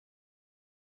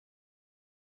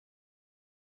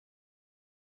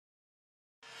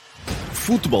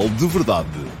Futebol de Verdade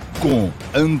com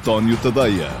António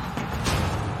Tadeia.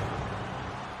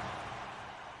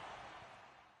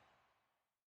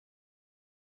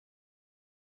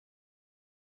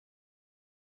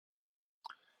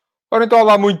 Ora então,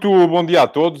 olá, muito bom dia a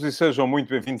todos e sejam muito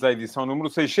bem-vindos à edição número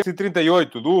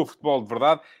 638 do Futebol de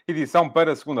Verdade, edição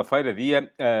para segunda-feira,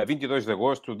 dia 22 de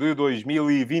agosto de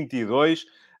 2022.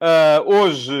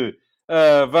 Hoje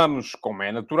vamos, como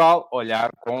é natural,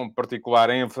 olhar com particular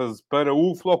ênfase para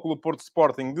o Futebol Porto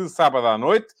Sporting de sábado à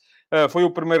noite. Foi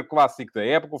o primeiro clássico da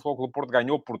época, o Futebol Porto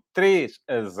ganhou por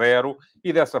 3-0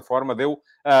 e dessa forma deu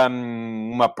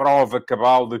uma prova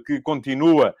cabal de que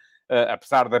continua,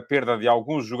 apesar da perda de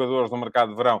alguns jogadores no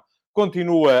mercado de verão,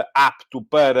 continua apto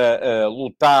para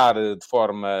lutar de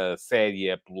forma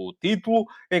séria pelo título,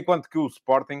 enquanto que o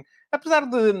Sporting, apesar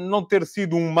de não ter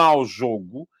sido um mau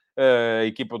jogo, a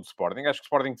equipa do Sporting, acho que o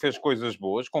Sporting fez coisas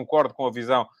boas, concordo com a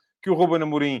visão que o Ruben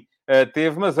Amorim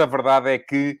teve, mas a verdade é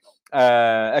que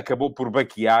acabou por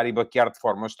baquear e baquear de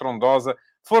forma estrondosa.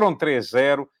 Foram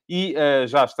 3-0 e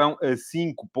já estão a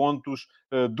 5 pontos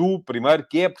do primeiro,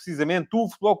 que é precisamente o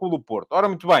Futebol Clube do Porto. Ora,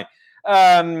 muito bem.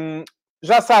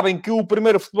 Já sabem que o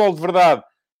primeiro Futebol de Verdade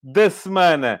da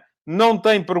semana não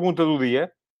tem pergunta do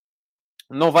dia.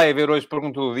 Não vai haver hoje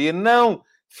pergunta do dia. Não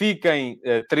fiquem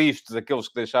tristes aqueles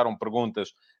que deixaram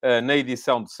perguntas na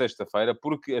edição de sexta-feira,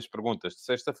 porque as perguntas de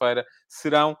sexta-feira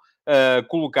serão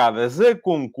colocadas a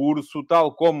concurso,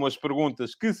 tal como as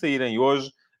perguntas que saírem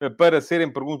hoje, para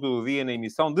serem pergunta do dia na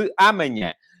emissão de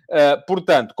amanhã.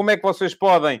 Portanto, como é que vocês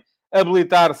podem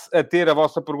habilitar-se a ter a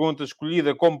vossa pergunta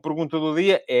escolhida como pergunta do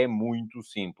dia? É muito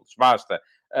simples. Basta,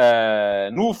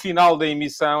 no final da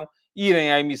emissão, irem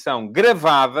à emissão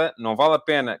gravada. Não vale a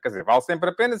pena, quer dizer, vale sempre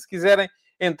a pena se quiserem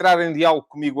entrar em diálogo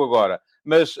comigo agora.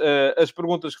 Mas as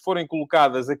perguntas que forem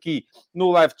colocadas aqui no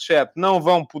live chat não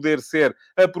vão poder ser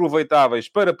aproveitáveis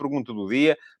para a pergunta do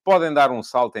dia. Podem dar um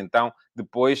salto, então,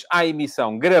 depois à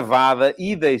emissão gravada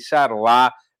e deixar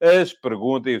lá as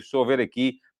perguntas. Eu estou a ver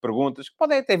aqui perguntas que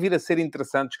podem até vir a ser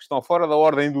interessantes, que estão fora da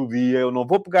ordem do dia. Eu não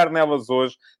vou pegar nelas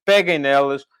hoje. Peguem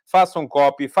nelas, façam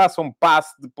copy, façam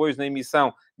passe depois na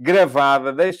emissão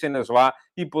gravada, deixem-nas lá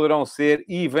e poderão ser,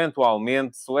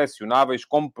 eventualmente, selecionáveis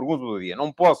como pergunta do dia.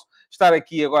 Não posso estar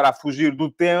aqui agora a fugir do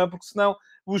tema, porque senão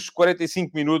os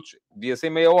 45 minutos, podia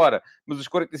ser meia hora, mas os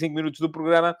 45 minutos do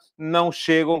programa não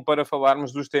chegam para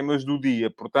falarmos dos temas do dia.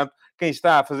 Portanto, quem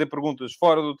está a fazer perguntas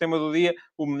fora do tema do dia,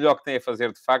 o melhor que tem a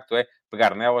fazer, de facto, é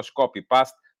pegar nelas,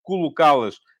 copy-paste,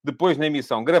 colocá-las depois na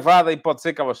emissão gravada e pode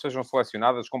ser que elas sejam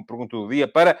selecionadas como pergunta do dia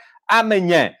para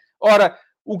amanhã. Ora,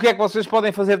 o que é que vocês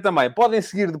podem fazer também? Podem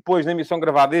seguir depois na emissão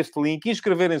gravada este link,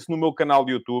 inscreverem-se no meu canal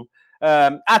de YouTube,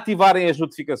 ativarem as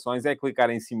notificações, é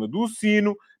clicar em cima do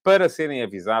sino para serem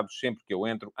avisados sempre que eu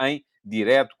entro em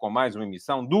direto com mais uma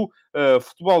emissão do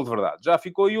Futebol de Verdade. Já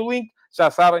ficou aí o link,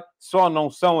 já sabem, só não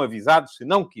são avisados se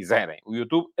não quiserem. O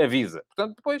YouTube avisa.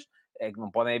 Portanto, depois é que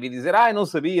não podem vir dizer, não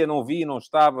sabia, não vi, não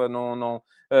estava, não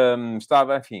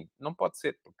estava, enfim, não pode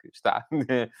ser, porque está.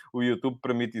 O YouTube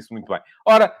permite isso muito bem.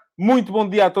 Ora, muito bom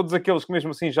dia a todos aqueles que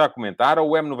mesmo assim já comentaram,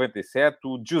 o M97,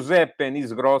 o Giuseppe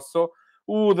Penis Grosso,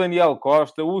 o Daniel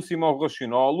Costa, o Simão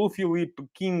Rochinol, o Filipe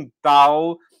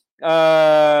Quintal.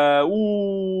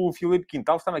 O Filipe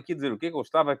Quintal estava aqui a dizer o quê? Que eu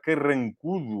estava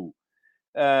carrancudo.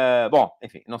 Bom,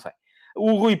 enfim, não sei.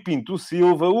 O Rui Pinto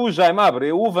Silva, o Jaime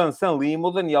Abreu, o Vansan Lima,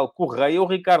 o Daniel Correia, o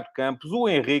Ricardo Campos, o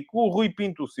Henrique, o Rui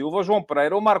Pinto Silva, o João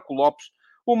Pereira, o Marco Lopes,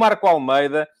 o Marco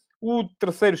Almeida, o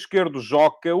terceiro esquerdo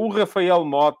Joca, o Rafael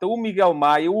Mota, o Miguel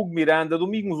Maia, o Hugo Miranda,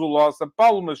 Domingos Ulossa,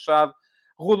 Paulo Machado,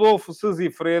 Rodolfo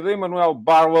Sazifredo, Emanuel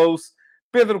Barlows,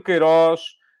 Pedro Queiroz,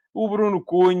 o Bruno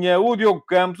Cunha, o Diogo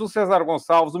Campos, o César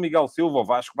Gonçalves, o Miguel Silva, o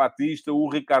Vasco Batista, o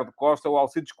Ricardo Costa, o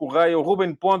Alcides Correia, o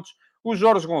Ruben Pontes, o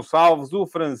Jorge Gonçalves, o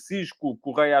Francisco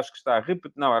Correia, acho que está a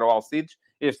repetir, não, era o Alcides,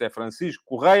 este é Francisco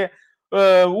Correia,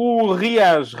 o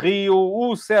Rias Rio,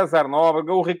 o César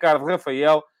Nóbrega, o Ricardo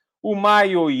Rafael, o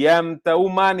Maio Yamta, o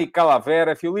Mani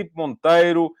Calavera, Filipe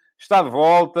Monteiro, está de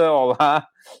volta, olá,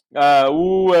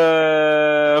 o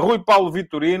Rui Paulo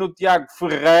Vitorino, o Tiago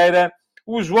Ferreira,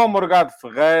 o João Morgado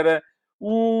Ferreira,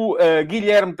 o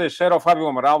Guilherme Teixeira, o Fábio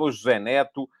Amaral, o José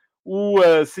Neto, o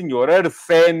senhor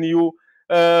Arsénio,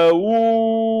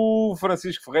 o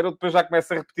Francisco Ferreira, depois já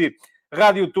começa a repetir,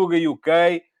 Rádio Tuga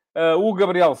UK, o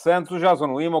Gabriel Santos, o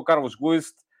Jason Lima, o Carlos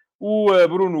Guist, o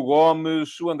Bruno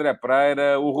Gomes, o André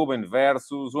Pereira, o Ruben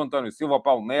Versus, o António Silva, o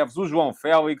Paulo Neves, o João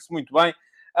Félix, muito bem.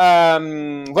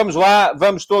 Vamos lá,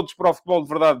 vamos todos para o Futebol de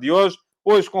Verdade de hoje.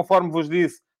 Hoje, conforme vos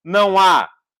disse, não há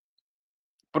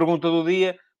pergunta do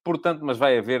dia, portanto, mas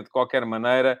vai haver de qualquer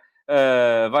maneira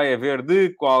vai haver, de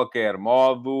qualquer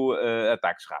modo,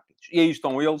 ataques rápidos. E aí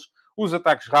estão eles, os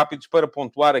ataques rápidos, para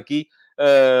pontuar aqui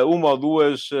uma ou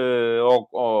duas,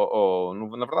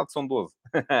 na verdade são 12.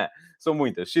 São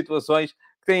muitas situações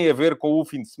que têm a ver com o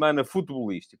fim de semana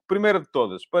futebolístico. Primeira de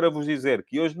todas, para vos dizer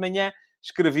que hoje de manhã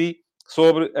escrevi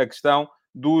sobre a questão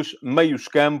dos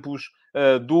meios-campos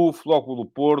do Futebol do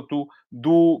Porto,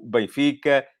 do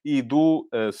Benfica e do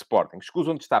Sporting.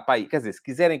 Escusam de estar para aí. Quer dizer, se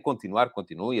quiserem continuar,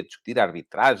 continuem a discutir a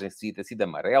arbitragem, se devia ter sido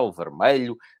amarelo,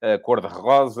 vermelho, cor de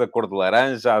rosa, cor de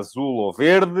laranja, azul ou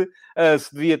verde,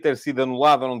 se devia ter sido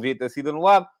anulado ou não devia ter sido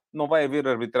anulado. Não vai haver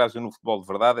arbitragem no futebol de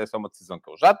verdade, essa é uma decisão que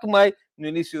eu já tomei no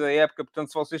início da época, portanto,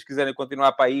 se vocês quiserem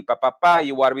continuar para aí,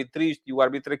 e o árbitro isto e o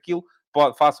árbitro aquilo,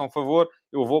 façam favor,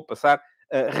 eu vou passar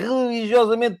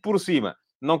religiosamente por cima.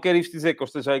 Não quer isto dizer que eu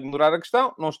esteja a ignorar a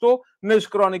questão, não estou. Nas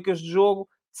crónicas de jogo,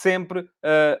 sempre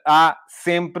há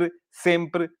sempre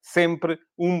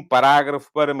um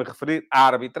parágrafo para me referir à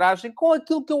arbitragem, com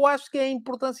aquilo que eu acho que é a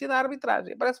importância da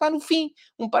arbitragem. Parece que vai no fim,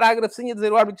 um parágrafozinho a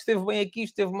dizer o árbitro esteve bem aqui,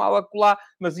 esteve mal acolá,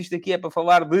 mas isto aqui é para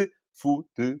falar de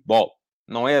futebol.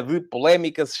 Não é de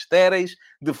polémicas estéreis,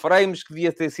 de frames que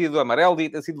devia ter sido amarelo,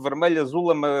 devia ter sido vermelho,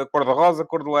 azul, cor de rosa,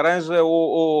 cor de laranja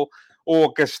ou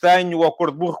castanho ou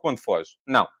cor de burro quando foge.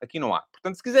 Não, aqui não há.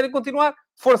 Portanto, se quiserem continuar,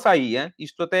 força aí, hein?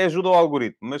 Isto até ajuda o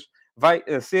algoritmo, mas vai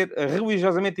ser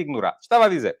religiosamente ignorado. Estava a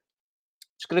dizer,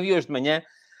 escrevi hoje de manhã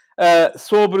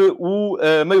sobre o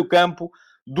meio-campo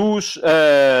dos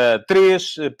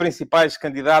três principais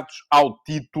candidatos ao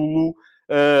título.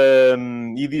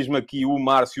 E diz-me aqui o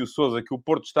Márcio Sousa que o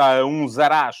Porto está a um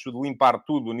zaracho de limpar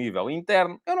tudo a nível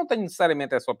interno. Eu não tenho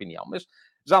necessariamente essa opinião, mas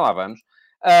já lá vamos.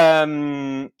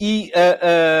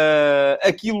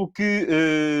 Aquilo que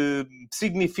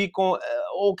significam,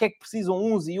 ou o que é que precisam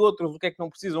uns e outros, o que é que não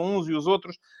precisam uns e os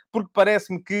outros, porque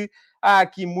parece-me que há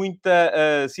aqui muita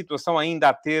situação ainda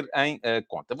a ter em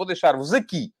conta. Vou deixar-vos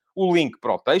aqui o link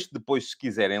para o texto, depois, se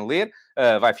quiserem ler,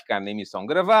 vai ficar na emissão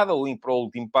gravada, o link para o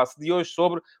último passo de hoje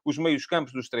sobre os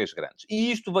meios-campos dos três grandes.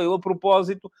 E isto veio a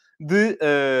propósito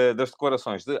das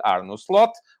declarações de Arne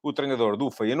Slot, o treinador do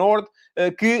Feyenoord,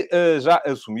 que já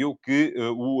assumiu que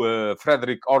o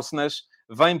Fredrik Orsnes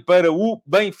vem para o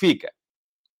Benfica.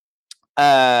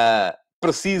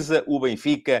 Precisa o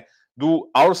Benfica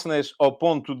do Orsnes ao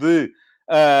ponto de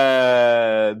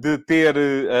ter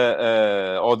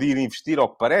ou de ir investir, ao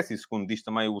que parece, e segundo diz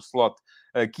também o Slot,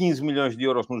 15 milhões de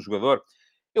euros no jogador.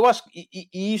 Eu acho que,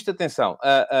 e isto, atenção,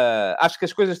 acho que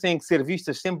as coisas têm que ser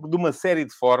vistas sempre de uma série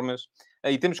de formas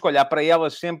e temos que olhar para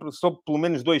elas sempre sob pelo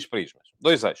menos dois prismas,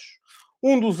 dois eixos.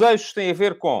 Um dos eixos tem a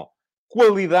ver com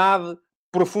qualidade,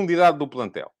 profundidade do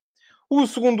plantel. O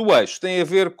segundo eixo tem a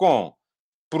ver com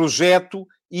projeto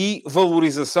e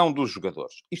valorização dos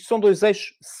jogadores. Isto são dois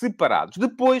eixos separados.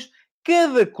 Depois,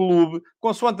 cada clube,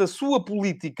 consoante a sua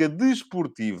política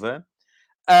desportiva,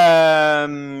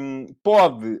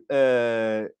 pode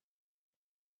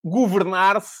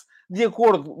governar-se de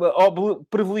acordo, ou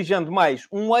privilegiando mais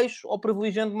um eixo ou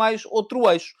privilegiando mais outro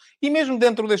eixo. E mesmo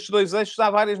dentro destes dois eixos há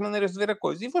várias maneiras de ver a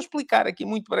coisa. E vou explicar aqui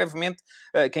muito brevemente,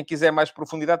 quem quiser mais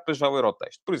profundidade, depois já ler o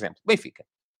texto. Por exemplo, Benfica.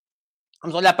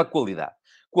 Vamos olhar para a qualidade.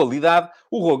 Qualidade,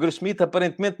 o Roger Schmidt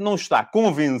aparentemente não está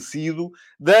convencido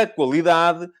da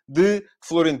qualidade de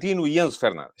Florentino e Enzo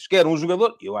Fernandes. Quer um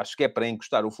jogador, eu acho que é para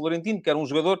encostar o Florentino, quer um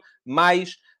jogador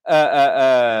mais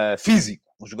físico.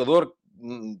 Um jogador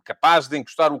capaz de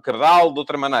encostar o Cardal de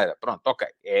outra maneira. Pronto, ok.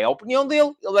 É a opinião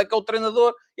dele, ele é que é o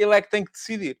treinador, ele é que tem que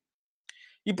decidir.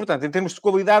 E, portanto, em termos de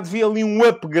qualidade, vi ali um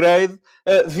upgrade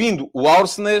vindo o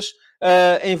Orsnes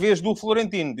em vez do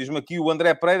Florentino. Diz-me aqui o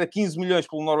André Pereira, 15 milhões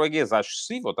pelo norueguês, acho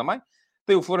excessivo também.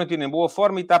 Tem o Florentino em boa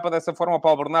forma e tapa dessa forma o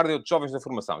Paulo Bernardo e outros jovens da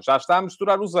formação. Já está a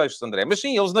misturar os eixos, André. Mas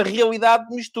sim, eles na realidade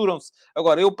misturam-se.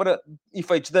 Agora, eu, para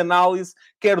efeitos de análise,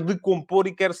 quero decompor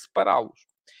e quero separá-los.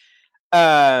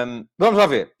 Vamos lá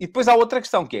ver. E depois há outra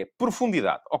questão, que é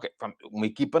profundidade. Ok, uma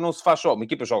equipa não se faz só. Uma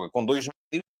equipa joga com dois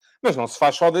médios, mas não se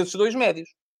faz só desses dois médios.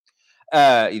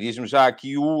 E diz-me já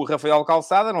aqui o Rafael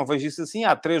Calçada, não vejo isso assim.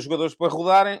 Há 3 jogadores para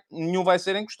rodarem, nenhum vai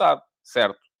ser encostado.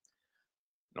 Certo?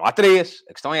 Não há 3.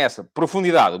 A questão é essa.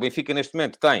 Profundidade. O Benfica, neste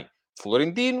momento, tem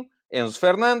Florentino, Enzo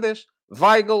Fernandes,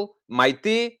 Weigl,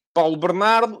 Maite, Paulo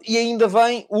Bernardo e ainda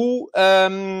vem o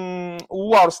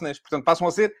Orsnes. Portanto, passam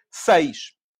a ser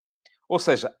 6. Ou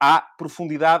seja, há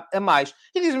profundidade a mais.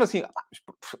 E diz-me assim,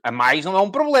 a mais não é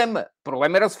um problema. O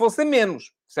problema era se fosse a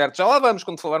menos. Certo? Já lá vamos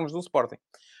quando falarmos do Sporting.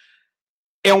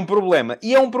 É um problema.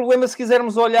 E é um problema se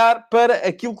quisermos olhar para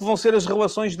aquilo que vão ser as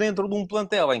relações dentro de um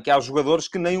plantel, em que há jogadores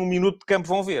que nem um minuto de campo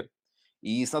vão ver.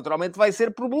 E isso, naturalmente, vai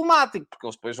ser problemático, porque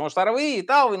eles depois vão estar ali e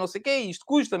tal, e não sei o quê, e isto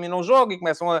custa-me e não jogo, e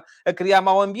começam a criar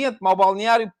mau ambiente, mau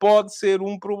balneário, pode ser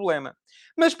um problema.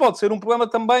 Mas pode ser um problema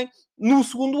também no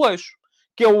segundo eixo,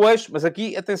 que é o eixo, mas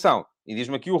aqui, atenção, e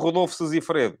diz-me aqui o Rodolfo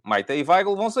Sesifredo, Maite e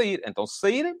Weigl vão sair. Então, se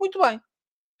saírem, muito bem.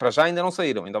 Para já ainda não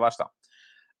saíram, ainda lá estão.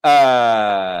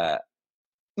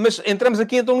 Mas entramos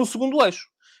aqui então no segundo eixo,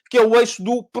 que é o eixo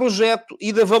do projeto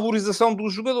e da valorização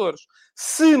dos jogadores.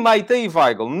 Se Maite e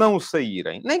Weigl não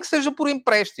saírem, nem que seja por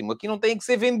empréstimo, aqui não têm que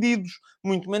ser vendidos,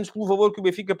 muito menos pelo valor que o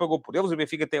Benfica pagou por eles. O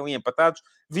Benfica tem ali empatados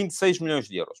 26 milhões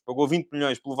de euros. Pagou 20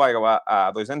 milhões pelo Weigl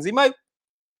há 2 anos e meio,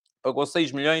 pagou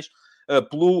 6 milhões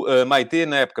pelo Maite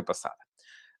na época passada.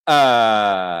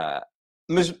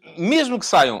 Mas mesmo que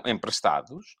saiam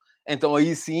emprestados, então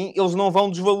aí sim eles não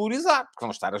vão desvalorizar, porque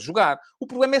vão estar a jogar. O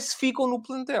problema é se ficam no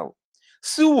plantel.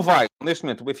 Se o Weigl, neste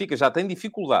momento, o Benfica já tem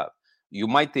dificuldade, e o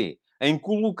Maite, em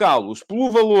colocá-los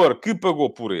pelo valor que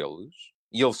pagou por eles,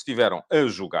 e eles estiveram a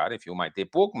jogar, enfim, o Maite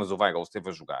pouco, mas o Weigl esteve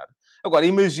a jogar. Agora,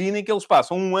 imaginem que eles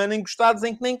passam um ano encostados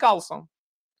em que nem calçam,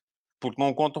 porque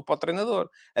não contam para o treinador.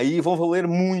 Aí vão valer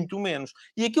muito menos.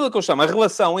 E aquilo que eu chamo a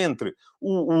relação entre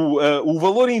o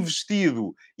valor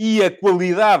investido e a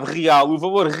qualidade real, o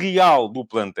valor real do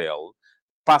plantel,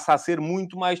 passa a ser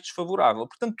muito mais desfavorável.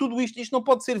 Portanto, tudo isto não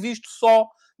pode ser visto só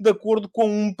de acordo com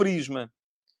um prisma.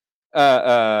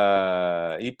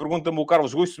 E pergunta-me o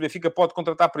Carlos Guiço se o Benfica pode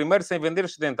contratar primeiro sem vender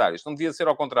sedentários. Não devia ser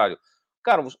ao contrário.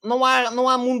 Carlos, não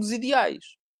há mundos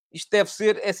ideais. Isto deve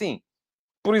ser, é assim...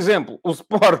 Por exemplo, o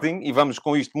Sporting, e vamos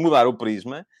com isto mudar o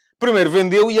prisma, primeiro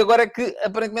vendeu e agora é que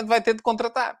aparentemente vai ter de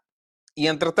contratar. E,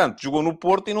 entretanto, jogou no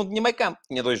Porto e não tinha meio campo.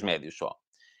 Tinha 2 médios só.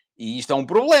 E isto é um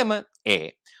problema.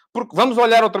 É. Porque vamos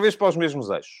olhar outra vez para os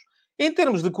mesmos eixos. Em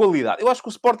termos de qualidade, eu acho que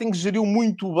o Sporting geriu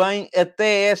muito bem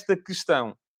até esta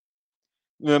questão.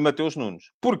 Mateus Nunes.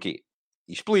 Porquê?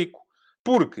 E explico.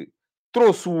 Porque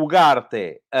trouxe o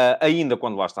Ugarte ainda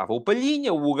quando lá estava o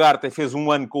Palhinha. O Ugarte fez um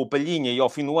ano com o Palhinha e ao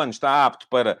fim do ano está apto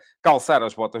para calçar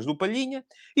as botas do Palhinha.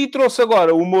 E trouxe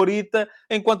agora o Morita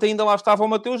enquanto ainda lá estava o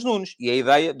Mateus Nunes. E a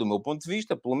ideia, do meu ponto de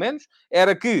vista, pelo menos,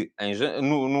 era que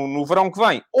no verão que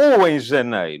vem, ou em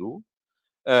janeiro,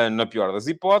 na pior das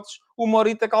hipóteses, o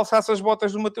Morita calçasse as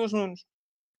botas do Mateus Nunes.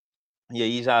 E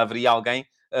aí já haveria alguém,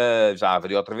 já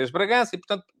haveria outra vez Bragança, e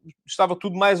portanto estava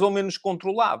tudo mais ou menos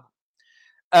controlado.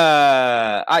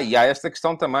 E há esta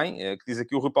questão também, que diz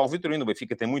aqui o Rui Paulo Vitorino, o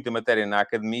Benfica tem muita matéria na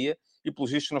academia e, pelos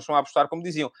vistos, não estão a apostar como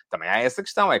diziam. Também há essa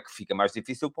questão, é que fica mais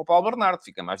difícil para o Paulo Bernardo,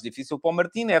 fica mais difícil para o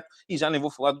Martim Neto, e já nem vou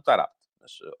falar do Tarapte,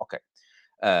 mas ok.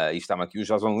 E está-me aqui o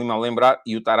Jason Lima a lembrar,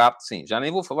 e o Tarapte, sim, já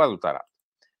nem vou falar do Tarapte.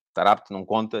 Tarapte não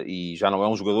conta e já não é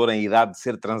um jogador em idade de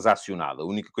ser transacionado. A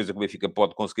única coisa que o Benfica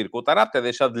pode conseguir com o Tarapte é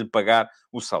deixar de lhe pagar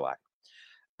o salário.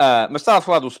 Mas estava a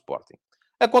falar do Sporting.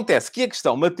 Acontece que a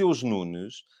questão Mateus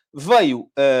Nunes veio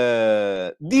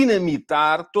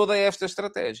dinamitar toda esta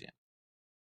estratégia.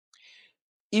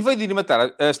 E veio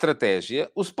dinamitar a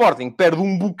estratégia. O Sporting perde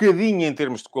um bocadinho em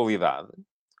termos de qualidade,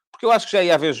 porque eu acho que já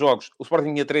ia haver jogos. O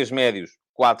Sporting tinha 3 médios,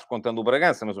 4 contando o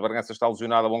Bragança, mas o Bragança está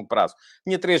lesionado a longo prazo.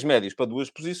 Tinha 3 médios para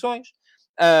 2 posições.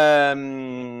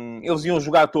 Eles iam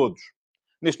jogar todos.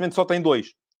 Neste momento só tem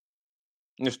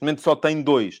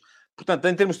 2. Portanto,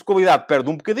 em termos de qualidade, perde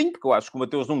um bocadinho, porque eu acho que o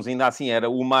Mateus Nunes ainda assim era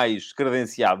o mais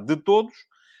credenciado de todos.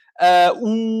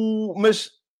 Mas,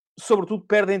 sobretudo,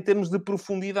 perde em termos de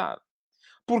profundidade.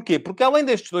 Porquê? Porque além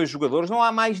destes 2 jogadores, não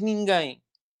há mais ninguém.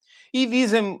 E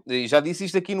dizem-me, e já disse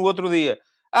isto aqui no outro dia,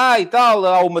 e tal,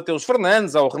 há o Mateus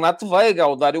Fernandes, há o Renato Veiga, há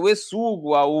o Dário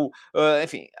Essugo,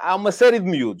 enfim, há uma série de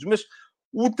miúdos. Mas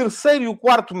o terceiro e o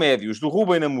quarto médios do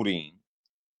Rubem Amorim,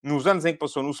 nos anos em que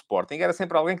passou no Sporting, era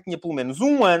sempre alguém que tinha pelo menos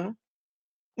um ano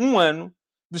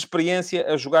de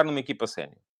experiência a jogar numa equipa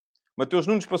sénior. Mateus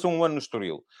Nunes passou um ano no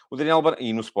Estoril.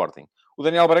 E no Sporting. O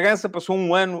Daniel Bragança passou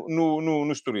um ano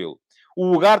no Estoril.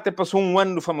 O Ugarte passou um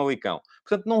ano no Famalicão.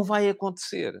 Portanto, não vai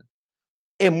acontecer.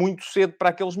 É muito cedo para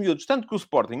aqueles miúdos. Tanto que o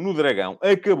Sporting, no Dragão,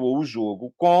 acabou o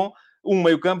jogo com um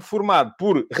meio-campo formado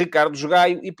por Ricardo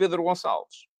Jogaio e Pedro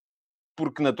Gonçalves.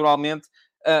 Porque, naturalmente,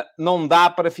 não dá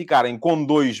para ficarem com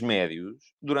 2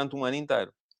 médios durante um ano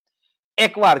inteiro. É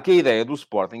claro que a ideia do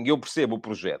Sporting, eu percebo o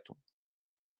projeto.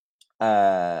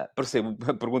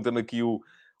 Pergunta-me aqui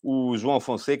o João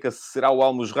Fonseca se será o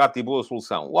Almusrati boa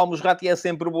solução. O Almusrati é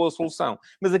sempre boa solução.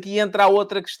 Mas aqui entra a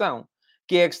outra questão,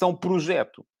 que é a questão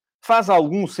projeto. Faz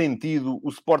algum sentido o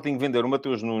Sporting vender o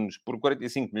Mateus Nunes por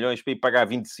 45 milhões para ir pagar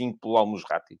 25 pelo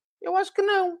Almusrati? Eu acho que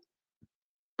não.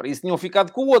 Para isso tinham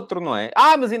ficado com o outro, não é?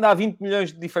 Mas ainda há 20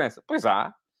 milhões de diferença. Pois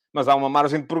há. Mas há uma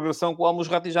margem de progressão que o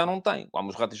Almusrati já não tem. O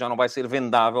Almusrati já não vai ser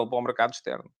vendável para o mercado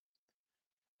externo.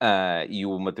 E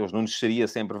o Mateus Nunes seria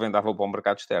sempre vendável para o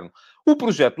mercado externo. O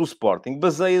projeto do Sporting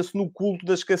baseia-se no culto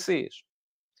da escassez.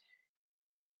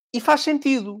 E faz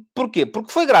sentido. Porquê?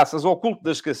 Porque foi graças ao culto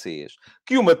da escassez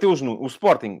que o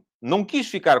Sporting não quis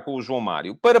ficar com o João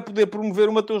Mário para poder promover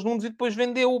o Mateus Nunes e depois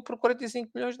vendeu-o por 45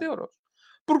 milhões de euros.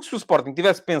 Porque se o Sporting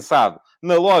tivesse pensado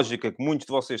na lógica que muitos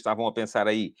de vocês estavam a pensar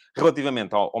aí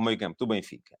relativamente ao meio-campo do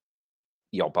Benfica,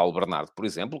 e ao Paulo Bernardo, por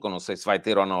exemplo, que eu não sei se vai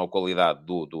ter ou não a qualidade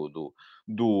do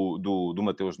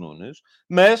Mateus Nunes,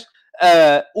 mas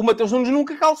o Mateus Nunes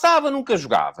nunca calçava, nunca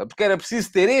jogava, porque era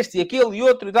preciso ter este e aquele e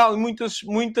outro e tal, e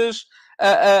muitas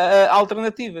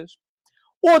alternativas.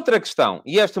 Outra questão,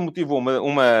 e esta motivou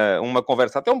uma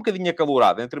conversa até um bocadinho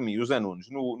acalorada entre mim e o Zé Nunes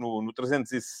no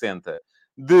 360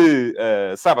 de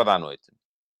sábado à noite.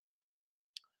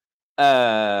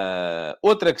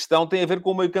 Outra questão tem a ver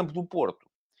com o meio-campo do Porto.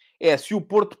 É se o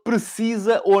Porto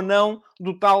precisa ou não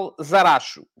do tal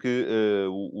Zaracho, que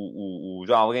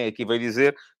já alguém aqui veio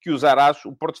dizer que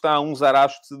o Porto está a um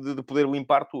Zaracho de poder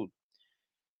limpar tudo.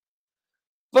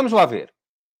 Vamos lá ver.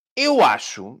 Eu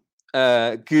acho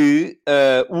que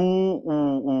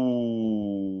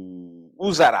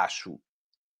o Zaracho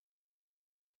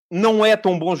não é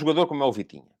tão bom jogador como é o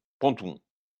Vitinha. Ponto 1.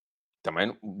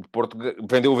 Também o Porto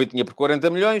vendeu o Vitinha por 40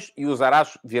 milhões e o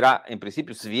Zaracho virá, em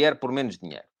princípio, se vier, por menos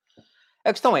dinheiro.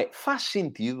 A questão é, faz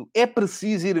sentido? É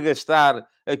preciso ir gastar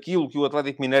aquilo que o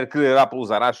Atlético Mineiro quererá pelo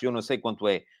Zaracho, eu não sei quanto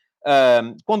é,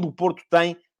 quando o Porto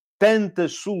tem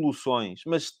tantas soluções,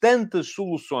 mas tantas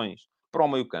soluções para o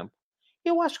meio-campo?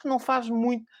 Eu acho que não faz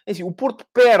muito... Assim, o Porto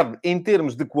perde em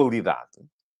termos de qualidade.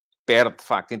 Perde, de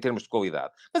facto, em termos de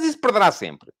qualidade. Mas isso perderá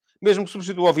sempre. Mesmo que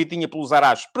substitua o Vitinha pelo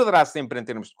Zaracho, perderá sempre em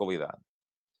termos de qualidade.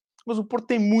 Mas o Porto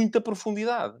tem muita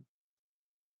profundidade.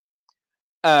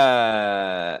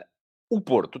 O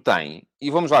Porto tem,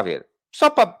 e vamos lá ver, só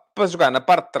para jogar na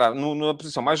parte de trás, na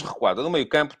posição mais recuada do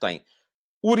meio-campo, tem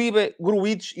Uribe,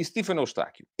 Gruitch e Stephen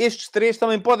Eustáquio. Estes três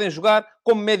também podem jogar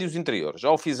como médios interiores.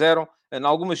 Já o fizeram em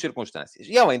algumas circunstâncias.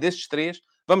 E além destes três,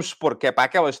 vamos supor que é para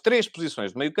aquelas três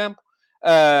posições de meio-campo,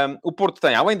 o Porto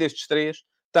tem, além destes três,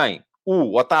 tem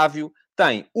o Otávio,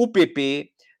 tem o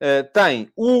PP,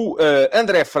 tem o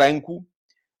André Franco,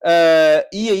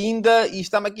 e ainda, e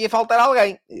está-me aqui a faltar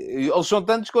alguém. Eles são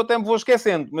tantos que eu até me vou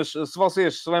esquecendo. Mas se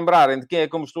vocês se lembrarem de quem é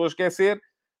que eu me estou a esquecer,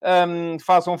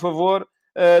 façam favor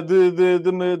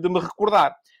de me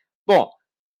recordar. Bom,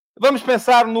 vamos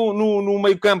pensar no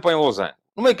meio-campo em Losango.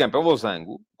 No meio-campo em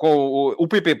Losango, com o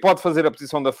PP pode fazer a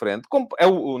posição da frente. Como,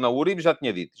 não, o Uribe já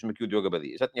tinha dito, diz-me aqui o Diogo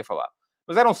Abadia, já tinha falado.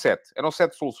 Mas eram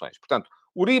sete soluções. Portanto,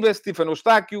 Uribe, Stephen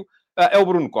Eustáquio, é o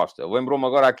Bruno Costa. Lembrou-me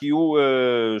agora aqui o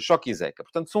Choque Zeca.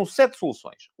 Portanto, são 7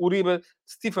 soluções. Uribe,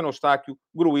 Stephen Eustáquio,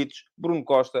 Gruitch, Bruno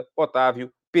Costa,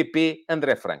 Otávio, PP,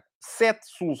 André Franco. 7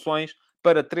 soluções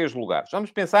para 3 lugares.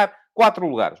 Vamos pensar 4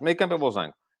 lugares. Meio campo é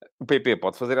Losango. O PP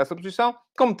pode fazer essa posição,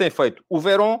 como tem feito o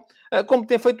Verón, como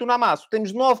tem feito o Namasso.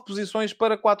 Temos 9 posições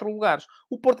para 4 lugares.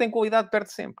 O Porto em qualidade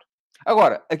perde sempre.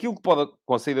 Agora, aquilo que pode,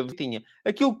 com a saída do Vitinha,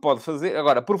 aquilo que pode fazer...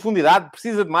 Agora, profundidade,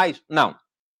 precisa de mais? Não.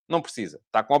 Não precisa.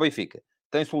 Está com o Benfica.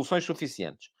 Tem soluções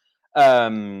suficientes.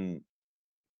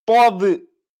 Pode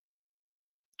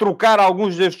trocar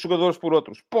alguns destes jogadores por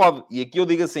outros? Pode. E aqui eu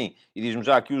digo assim, e diz-me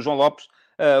já aqui o João Lopes,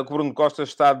 que o Bruno Costa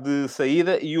está de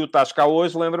saída e o Tasca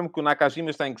hoje, lembra-me que o Nakajima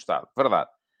está encostado. Verdade.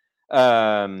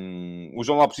 O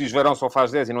João Lopes diz Verão só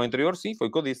faz 10 e no interior. Sim, foi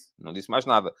o que eu disse. Não disse mais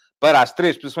nada. Para as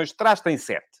 3 posições de trás tem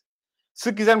 7.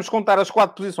 Se quisermos contar as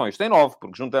 4 posições, tem 9,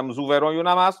 porque juntamos o Verón e o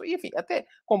Namasso, e enfim, até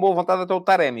com boa vontade, até o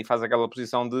Taremi faz aquela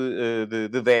posição de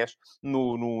 10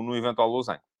 no eventual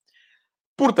Losango.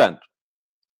 Portanto,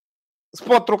 se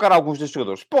pode trocar alguns destes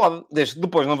jogadores? Pode, desde que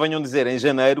depois não venham dizer em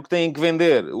janeiro que têm que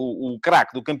vender o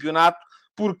craque do campeonato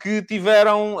porque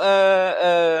tiveram...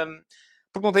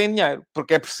 porque não têm dinheiro,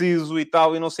 porque é preciso e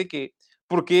tal, e não sei quê.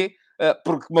 Porquê?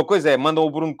 Porque uma coisa é, mandam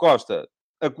o Bruno Costa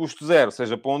a custo zero,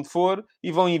 seja para onde for,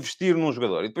 e vão investir num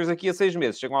jogador. E depois, daqui a 6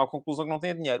 meses, chegam à conclusão que não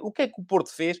têm dinheiro. O que é que o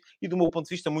Porto fez? E, do meu ponto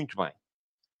de vista, muito bem.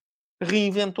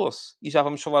 Reinventou-se. E já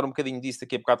vamos falar um bocadinho disso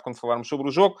daqui a bocado, quando falarmos sobre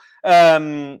o jogo.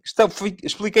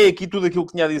 Expliquei aqui tudo aquilo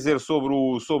que tinha a dizer sobre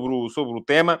o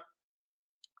tema.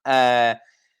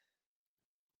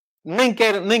 Nem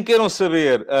queiram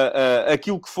saber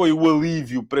aquilo que foi o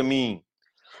alívio para mim...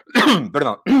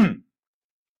 Perdão...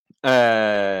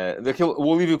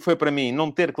 o alívio que foi para mim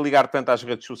não ter que ligar tanto às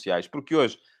redes sociais, porque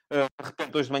hoje, de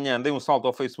repente, hoje de manhã, dei um salto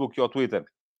ao Facebook e ao Twitter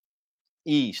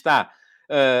e está,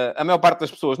 a maior parte das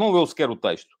pessoas não leu sequer o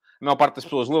texto. A maior parte das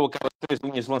pessoas leu aquelas 3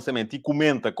 linhas de lançamento e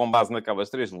comenta com base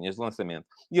naquelas 3 linhas de lançamento.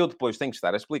 E eu depois tenho que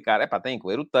estar a explicar. Têm que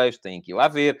ler o texto, têm que ir lá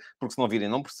ver, porque se não virem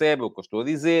não percebem o que eu estou a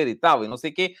dizer e tal, e não sei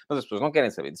o quê. Mas as pessoas não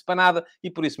querem saber disso para nada e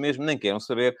por isso mesmo nem querem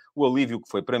saber o alívio que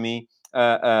foi para mim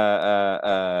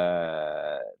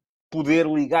poder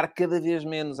ligar cada vez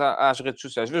menos às redes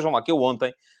sociais. Vejam lá que eu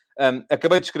ontem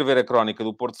acabei de escrever a crónica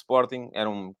do Porto Sporting,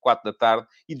 eram 4 da tarde,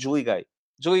 e desliguei.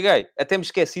 Desliguei. Até me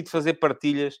esqueci de fazer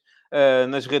partilhas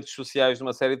nas redes sociais de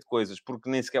uma série de coisas, porque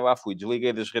nem sequer lá fui.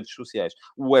 Desliguei das redes sociais.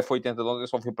 O F80 de ontem eu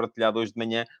só fui partilhado hoje de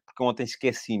manhã, porque ontem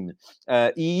esqueci-me.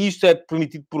 E isto é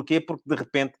permitido porquê? Porque, de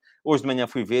repente, hoje de manhã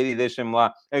fui ver e deixem-me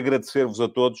lá agradecer-vos a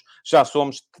todos. Já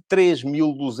somos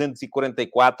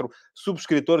 3.244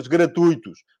 subscritores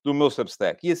gratuitos do meu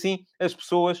Substack. E assim, as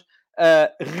pessoas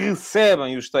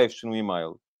recebem os textos no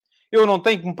e-mail. Eu não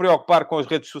tenho que me preocupar com as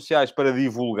redes sociais para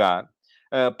divulgar,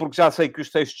 porque já sei que os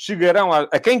textos chegarão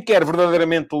a quem quer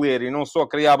verdadeiramente ler e não só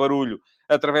criar barulho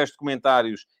através de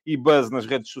comentários e buzz nas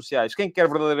redes sociais. Quem quer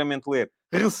verdadeiramente ler,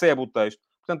 recebe o texto.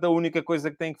 Portanto, a única coisa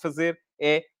que tem que fazer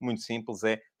é, muito simples,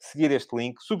 é seguir este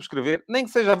link, subscrever, nem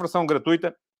que seja a versão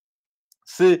gratuita.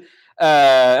 Se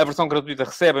a versão gratuita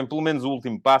recebem pelo menos o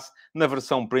último passo, na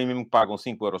versão premium, que pagam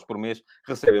 5 € por mês,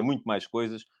 recebem muito mais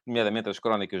coisas, nomeadamente as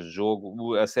crónicas de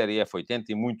jogo, a série F80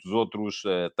 e muitos outros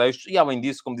textos. E, além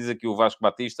disso, como diz aqui o Vasco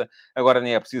Batista, agora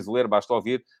nem é preciso ler, basta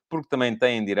ouvir, porque também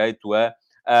têm direito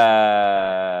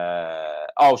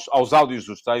aos áudios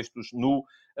dos textos no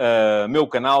meu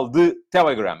canal de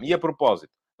Telegram. E, a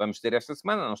propósito, vamos ter esta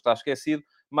semana, não está esquecido,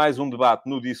 mais um debate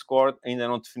no Discord, ainda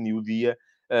não defini o dia,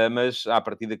 mas à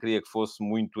partida queria que fosse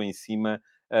muito em cima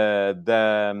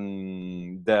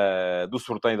do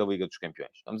sorteio da Liga dos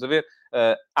Campeões. Vamos a ver.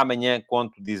 Amanhã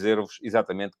conto dizer-vos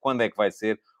exatamente quando é que vai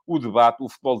ser o debate, o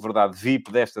Futebol de Verdade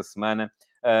VIP desta semana,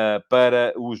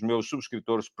 para os meus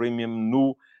subscritores premium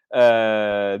no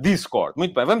Discord.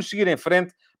 Muito bem, vamos seguir em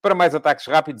frente para mais ataques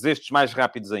rápidos, estes mais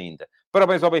rápidos ainda.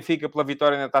 Parabéns ao Benfica pela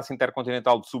vitória na Taça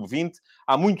Intercontinental de Sub-20.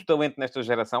 Há muito talento nesta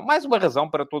geração. Mais uma razão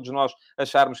para todos nós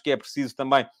acharmos que é preciso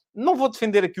também... Não vou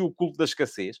defender aqui o culto da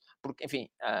escassez, porque, enfim,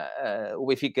 o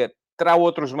Benfica terá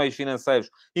outros meios financeiros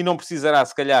e não precisará,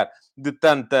 se calhar,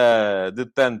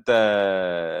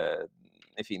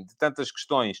 enfim, de tantas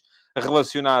questões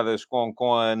relacionadas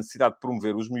com a necessidade de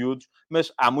promover os miúdos, mas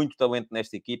há muito talento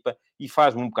nesta equipa e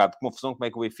faz-me um bocado de confusão como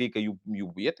é que o Benfica e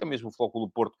até mesmo o Flóculo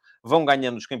do Porto vão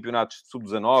ganhando os campeonatos de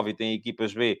sub-19 e têm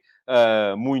equipas B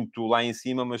muito lá em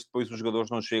cima, mas depois os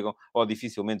jogadores não chegam ou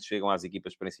dificilmente chegam às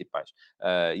equipas principais.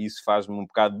 Isso faz-me um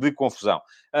bocado de confusão.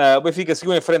 O Benfica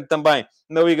seguiu em frente também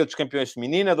na Liga dos Campeões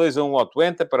Feminina, 2-1 ao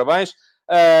Twente, parabéns.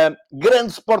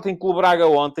 Grande Sporting Clube Braga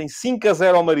ontem,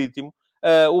 5-0 ao Marítimo.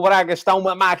 O Braga está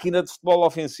uma máquina de futebol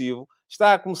ofensivo.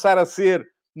 Está a começar a ser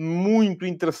muito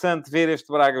interessante ver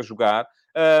este Braga jogar.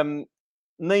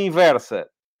 Na inversa,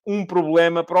 um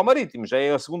problema para o Marítimo. Já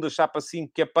é a segunda chapa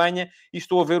 5 que apanha e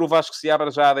estou a ver o Vasco Seabra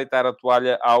já a deitar a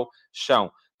toalha ao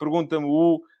chão. Pergunta-me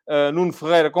o Nuno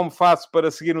Ferreira como faço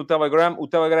para seguir no Telegram. O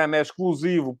Telegram é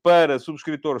exclusivo para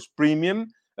subscritores premium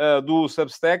do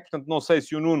Substack. Portanto, não sei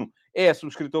se o Nuno é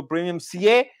subscritor premium. Se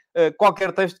é,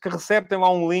 qualquer texto que recebe tem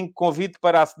lá um link, convite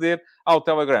para aceder ao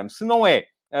Telegram. Se não é,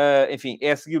 enfim,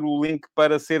 é seguir o link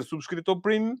para ser subscritor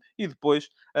premium e depois,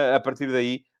 a partir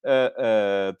daí,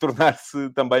 tornar-se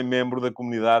também membro da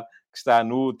comunidade que está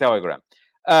no Telegram.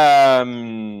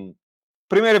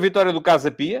 Primeira vitória do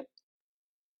Casa Pia.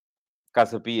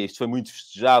 Casa Pia, isto foi muito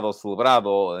festejado ou celebrado,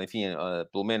 ou, enfim,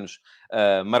 pelo menos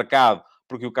marcado,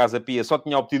 porque o Casa Pia só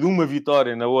tinha obtido uma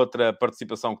vitória na outra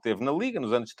participação que teve na Liga,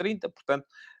 nos anos 30, portanto,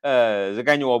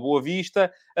 ganhou ao Boa Vista.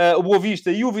 O Boa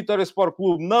Vista e o Vitória Sport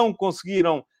Clube não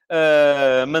conseguiram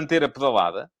manter a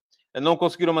pedalada. Não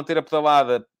conseguiram manter a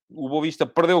pedalada. O Boa Vista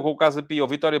perdeu com o Casa Pia, o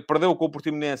Vitória perdeu com o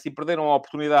Portimonense e perderam a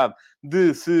oportunidade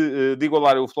de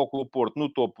igualar o Futebol Clube do Porto no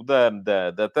topo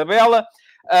da tabela.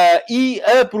 E,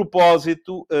 a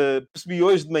propósito, percebi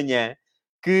hoje de manhã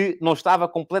que não estava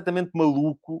completamente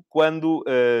maluco quando,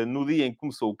 no dia em que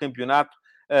começou o campeonato,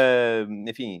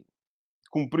 enfim,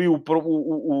 cumpriu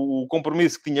o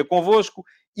compromisso que tinha convosco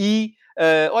e,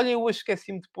 olha, eu hoje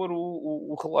esqueci-me de pôr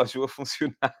o relógio a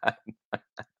funcionar.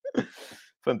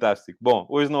 Fantástico. Bom,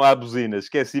 hoje não há buzinas,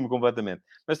 esqueci-me completamente.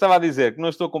 Mas estava a dizer que não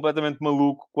estou completamente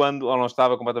maluco ou não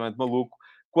estava completamente maluco,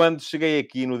 quando cheguei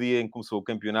aqui no dia em que começou o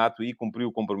campeonato e cumpri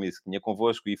o compromisso que tinha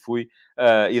convosco e fui,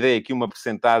 e dei aqui uma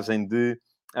percentagem de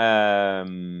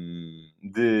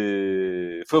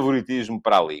favoritismo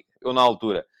para a Liga. Eu, na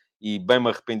altura, e bem me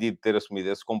arrependi de ter assumido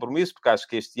esse compromisso, porque acho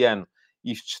que este ano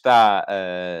isto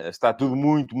está tudo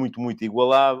muito, muito, muito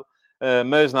igualado,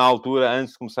 mas na altura,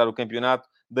 antes de começar o campeonato,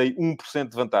 dei 1%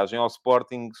 de vantagem ao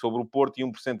Sporting sobre o Porto e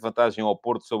 1% de vantagem ao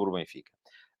Porto sobre o Benfica.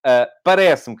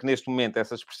 Parece-me que neste momento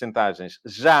essas percentagens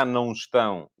já não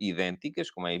estão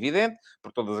idênticas, como é evidente,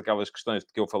 por todas aquelas questões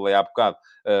de que eu falei há bocado,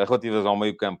 relativas ao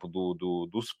meio-campo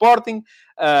do Sporting.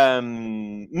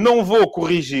 Não vou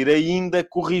corrigir ainda,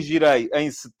 corrigirei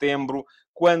em setembro,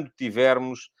 quando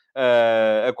tivermos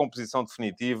a composição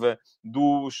definitiva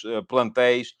dos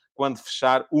plantéis, quando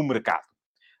fechar o mercado.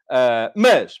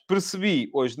 Mas percebi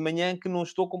hoje de manhã que não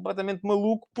estou completamente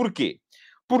maluco. Porquê?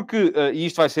 Porque, e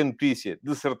isto vai ser notícia,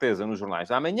 de certeza, nos jornais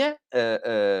da manhã,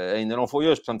 ainda não foi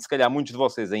hoje, portanto, se calhar muitos de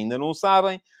vocês ainda não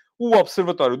sabem, o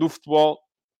Observatório do Futebol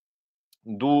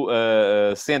do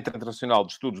Centro Internacional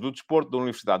de Estudos do Desporto, da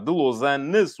Universidade de Lausanne,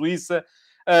 na Suíça,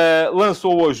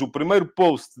 lançou hoje o primeiro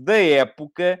post da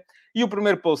época, e o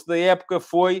primeiro post da época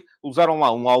foi, usaram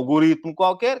lá um algoritmo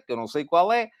qualquer, que eu não sei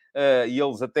qual é, e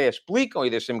eles até explicam, e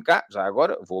deixem-me cá, já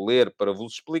agora, vou ler para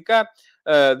vos explicar.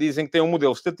 Dizem que tem um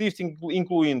modelo estatístico,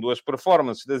 incluindo as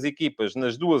performances das equipas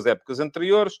nas duas épocas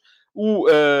anteriores,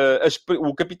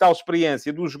 o capital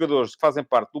experiência dos jogadores que fazem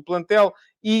parte do plantel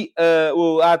e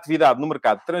a atividade no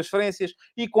mercado de transferências,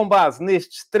 e com base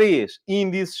nestes três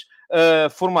índices,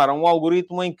 formaram um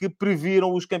algoritmo em que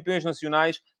previram os campeões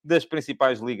nacionais das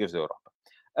principais ligas da Europa.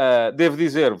 Devo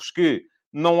dizer-vos que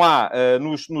não há,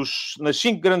 nas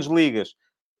 5 grandes ligas,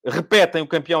 repetem o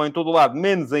campeão em todo o lado,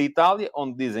 menos a Itália,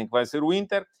 onde dizem que vai ser o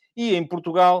Inter, e em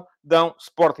Portugal dão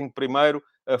Sporting primeiro,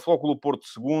 Flóculo Porto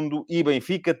segundo e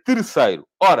Benfica terceiro.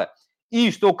 Ora,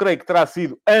 isto eu creio que terá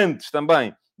sido antes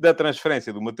também da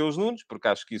transferência do Mateus Nunes, porque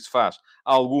acho que isso faz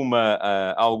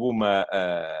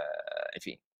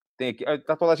enfim,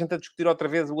 está toda a gente a discutir outra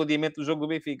vez o adiamento do jogo do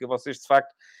Benfica. Vocês, de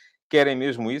facto, querem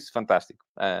mesmo isso? Fantástico.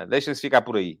 Deixem-se ficar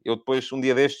por aí. Eu depois, um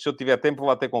dia destes, se eu tiver tempo, vou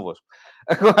lá ter convosco.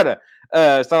 Agora,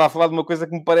 estava a falar de uma coisa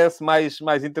que me parece mais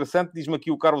interessante. Diz-me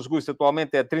aqui o Carlos Guiço,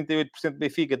 atualmente é 38%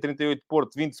 Benfica, 38%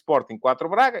 Porto, 20% Sporting, 4%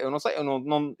 Braga. Eu não sei,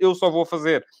 eu só vou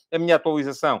fazer a minha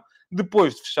atualização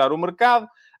depois de fechar o mercado.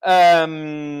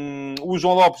 O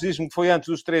João Lopes diz-me que foi antes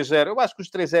dos 3-0. Eu acho que os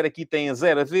 3-0 aqui têm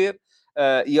 0 a ver.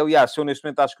 E, aliás, se eu neste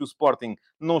momento acho que o Sporting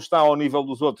não está ao nível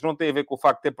dos outros, não tem a ver com o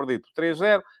facto de ter perdido por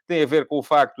 3-0, tem a ver com o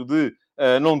facto de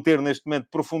não ter, neste momento,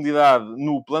 profundidade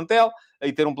no plantel,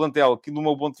 e ter um plantel que, do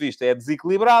meu ponto de vista, é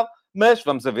desequilibrado, mas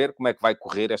vamos a ver como é que vai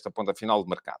correr esta ponta final de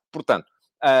mercado. Portanto,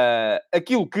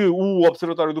 aquilo que o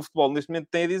Observatório do Futebol neste momento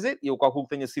tem a dizer, e eu calculo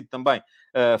que tenha sido também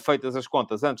feitas as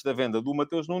contas antes da venda do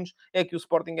Mateus Nunes, é que o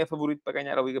Sporting é favorito para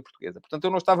ganhar a Liga Portuguesa. Portanto,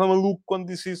 eu não estava maluco quando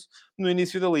disse isso no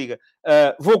início da Liga.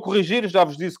 Vou corrigir, já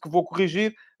vos disse que vou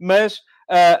corrigir, mas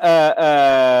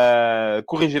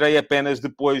corrigirei apenas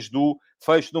depois do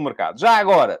fecho do mercado. Já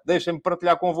agora, deixem-me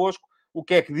partilhar convosco o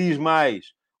que é que diz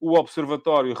mais o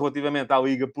Observatório relativamente à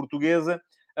Liga Portuguesa,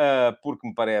 porque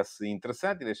me parece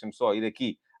interessante, e deixem-me só ir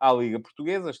aqui à Liga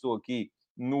Portuguesa. Estou aqui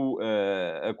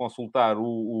a consultar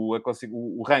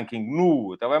o ranking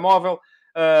no telemóvel.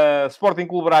 Sporting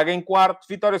Clube Braga em quarto,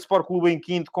 Vitória Sport Clube em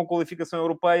quinto, com qualificação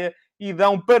europeia, e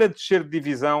dão para descer de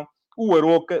divisão o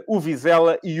Aroca, o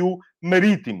Vizela e o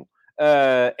Marítimo.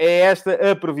 É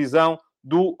esta a previsão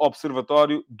do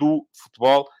Observatório do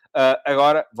Futebol.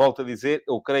 Agora, volto a dizer,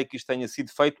 eu creio que isto tenha sido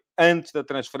feito antes da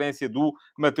transferência do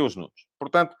Mateus Nunes.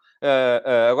 Portanto,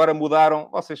 agora mudaram,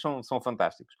 vocês são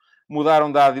fantásticos,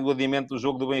 mudaram dado o adiamento do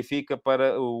jogo do Benfica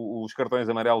para os cartões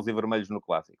amarelos e vermelhos no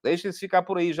Clássico. Deixem-se ficar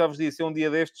por aí, já vos disse, um dia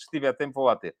destes, se tiver tempo, vou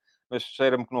lá ter. Mas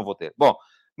cheira-me que não vou ter. Bom,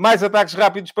 mais ataques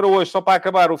rápidos para hoje, só para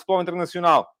acabar, o futebol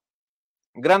internacional.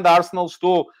 Grande Arsenal,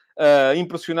 estou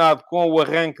impressionado com o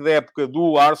arranque da época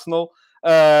do Arsenal.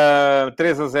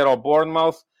 3-0 ao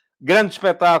Bournemouth. Grande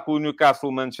espetáculo,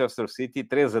 Newcastle-Manchester City,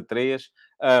 3-3.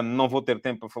 Não vou ter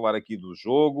tempo para falar aqui do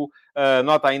jogo.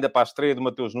 Nota ainda para a estreia do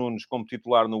Mateus Nunes como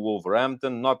titular no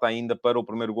Wolverhampton. Nota ainda para o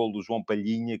primeiro gol do João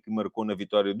Palhinha, que marcou na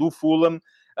vitória do Fulham.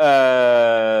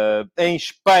 Em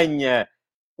Espanha,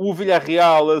 o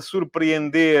Villarreal a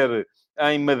surpreender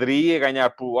em Madrid, a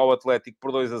ganhar ao Atlético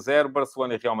por 2-0.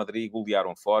 Barcelona e Real Madrid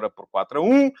golearam fora por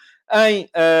 4-1. Em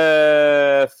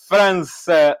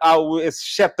França, há esse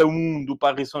 7-1 do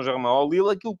Paris Saint-Germain ao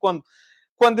Lille. Aquilo,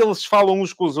 quando eles falam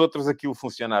uns com os outros, aquilo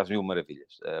funciona às mil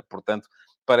maravilhas. Portanto,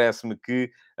 parece-me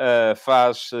que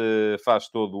faz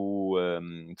todo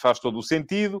o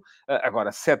sentido.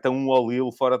 Agora, 7-1 ao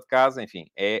Lille, fora de casa, enfim,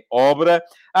 é obra.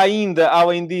 Ainda,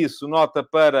 além disso, nota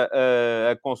para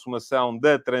a consumação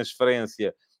da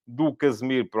transferência do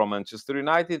Casemiro para o Manchester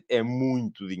United. É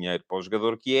muito dinheiro para o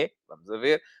jogador que é. Vamos a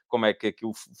ver como é que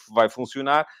aquilo vai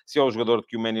funcionar, se é o jogador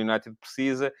que o Man United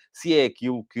precisa, se é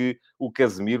aquilo que o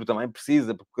Casemiro também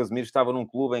precisa, porque o Casemiro estava num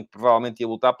clube em que provavelmente ia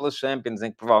lutar pelas Champions,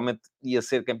 em que provavelmente ia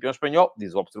ser campeão espanhol,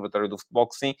 diz o Observatório do Futebol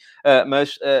que sim,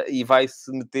 e vai-se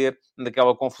meter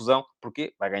naquela confusão,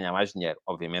 porque vai ganhar mais dinheiro,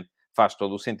 obviamente. Faz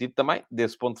todo o sentido também,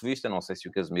 desse ponto de vista. Não sei se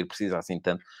o Casemiro precisa assim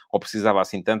tanto, ou precisava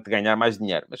assim tanto de ganhar mais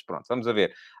dinheiro. Mas pronto, vamos a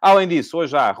ver. Além disso,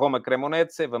 hoje há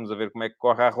Roma-Cremonese. Vamos a ver como é que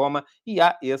corre a Roma. E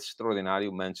há esse extraordinário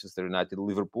Manchester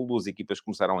United-Liverpool. Duas equipas que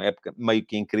começaram a época meio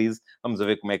que em crise. Vamos a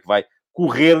ver como é que vai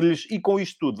correr-lhes. E com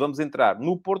isto tudo, vamos entrar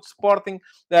no Porto Sporting.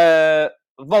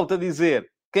 Volto a dizer,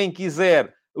 quem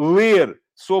quiser ler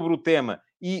sobre o tema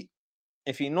e,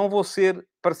 enfim, não vou ser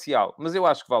parcial, mas eu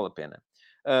acho que vale a pena.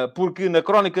 Porque na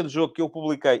crónica do jogo que eu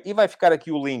publiquei, e vai ficar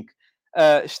aqui o link,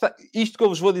 isto que eu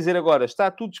vos vou dizer agora,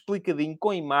 está tudo explicadinho,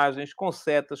 com imagens, com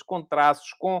setas, com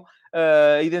traços, com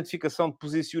identificação de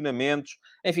posicionamentos.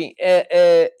 Enfim,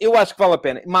 eu acho que vale a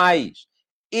pena. Mas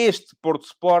este Porto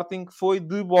Sporting foi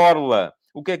de borla.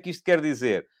 O que é que isto quer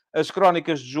dizer? As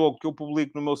crónicas de jogo que eu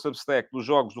publico no meu Substack dos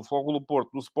jogos do Futebol Clube do Porto,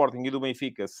 do Sporting e do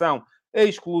Benfica são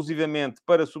exclusivamente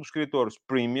para subscritores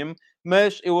premium,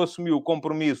 mas eu assumi o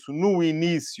compromisso no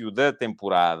início da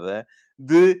temporada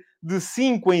de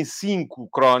 5 em 5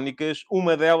 crónicas,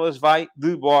 uma delas vai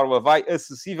de borla, vai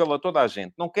acessível a toda a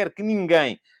gente. Não quero que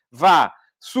ninguém vá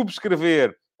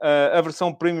subscrever a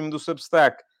versão premium do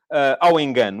Substack ao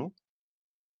engano.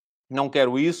 Não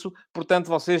quero isso. Portanto,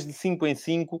 vocês de 5 em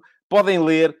 5 podem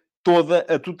ler toda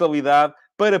a totalidade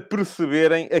para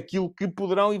perceberem aquilo que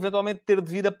poderão eventualmente ter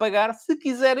de vir a pagar se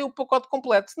quiserem o pacote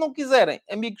completo. Se não quiserem,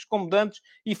 amigos comodantes,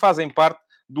 e fazem parte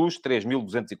dos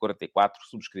 3.244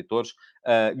 subscritores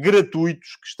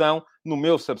gratuitos que estão no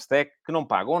meu Substack, que não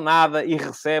pagam nada e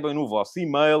recebem no vosso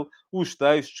e-mail os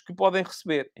textos que podem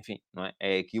receber. Enfim, não é?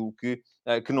 É aquilo que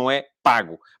não é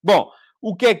pago. Bom,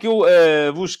 o que é que eu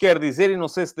vos quero dizer? E não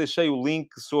sei se deixei o link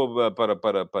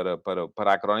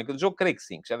para a crónica do jogo. Creio que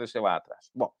sim, que já deixei lá atrás.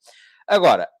 Bom,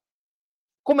 agora,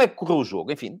 como é que correu o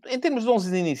jogo? Enfim, em termos de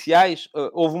 11 iniciais,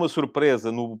 houve uma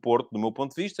surpresa no Porto, do meu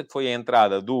ponto de vista, que foi a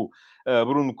entrada do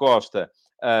Bruno Costa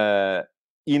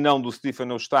e não do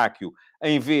Stefano Eustáquio,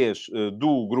 em vez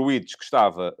do Gruitch, que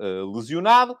estava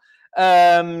lesionado.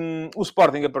 O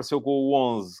Sporting apareceu com o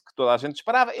 11 que toda a gente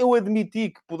esperava. Eu admiti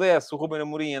que pudesse o Ruben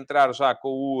Amorim entrar já com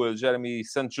o Jeremy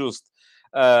Santos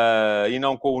e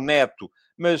não com o Neto,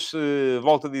 mas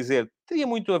volto a dizer, teria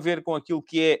muito a ver com aquilo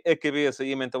que é a cabeça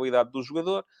e a mentalidade do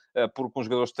jogador, porque um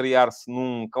jogador estrear-se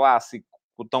num clássico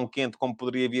tão quente como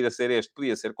poderia vir a ser este,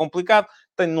 podia ser complicado.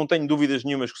 Não tenho dúvidas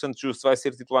nenhumas que o Santos Justo vai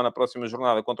ser titular na próxima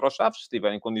jornada contra os Chaves, se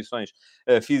tiverem condições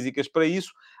físicas para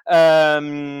isso.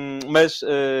 Mas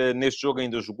neste jogo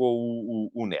ainda jogou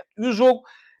o Neto. E o jogo,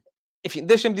 enfim,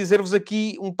 deixem-me dizer-vos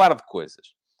aqui um par de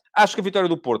coisas. Acho que a vitória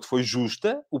do Porto foi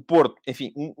justa. O Porto,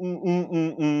 enfim,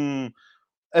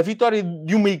 a vitória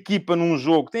de uma equipa num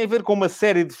jogo tem a ver com uma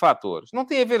série de fatores. Não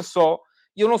tem a ver só...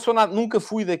 E eu não sou nada, nunca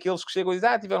fui daqueles que chegam e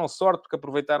dizem tiveram sorte porque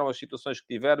aproveitaram as situações que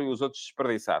tiveram e os outros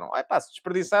desperdiçaram. Se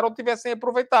desperdiçaram, tivessem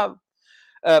aproveitado.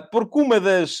 Porque uma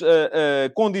das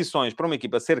condições para uma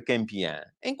equipa ser campeã,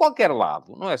 em qualquer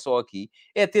lado, não é só aqui,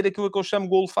 é ter aquilo que eu chamo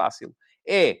golo fácil.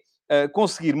 É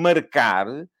conseguir marcar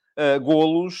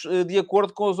golos de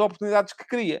acordo com as oportunidades que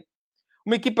cria.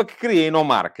 Uma equipa que cria e não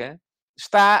marca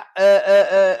está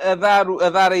a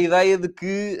dar a ideia de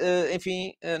que,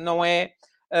 enfim, não é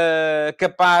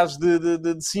capaz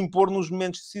de se impor nos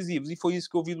momentos decisivos. E foi isso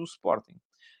que eu vi do Sporting.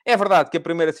 É verdade que a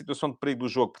primeira situação de perigo do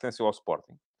jogo pertenceu ao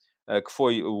Sporting, que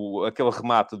foi aquele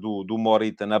remate do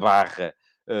Morita na barra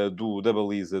da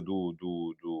baliza do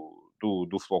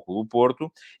Futebol Clube do Porto.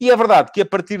 E é verdade que a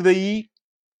partir daí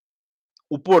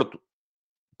o Porto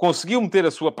conseguiu meter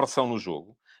a sua pressão no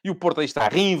jogo. E o Porto aí está,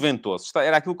 reinventou-se.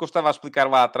 Era aquilo que eu estava a explicar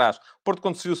lá atrás. O Porto,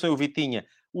 quando se viu sem o Vitinha,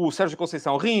 o Sérgio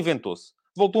Conceição reinventou-se.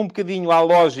 Voltou um bocadinho à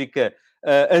lógica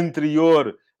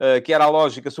anterior, que era a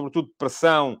lógica, sobretudo, de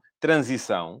pressão,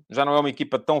 transição. Já não é uma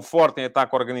equipa tão forte em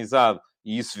ataque organizado,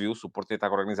 e isso viu-se. O Porto em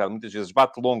ataque organizado muitas vezes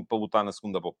bate longo para lutar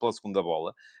pela segunda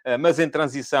bola. Mas em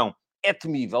transição é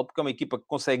temível, porque é uma equipa que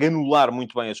consegue anular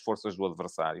muito bem as forças do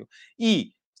adversário.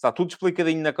 E está tudo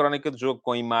explicadinho na crónica do jogo,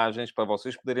 com imagens, para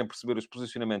vocês poderem perceber os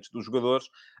posicionamentos dos jogadores.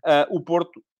 O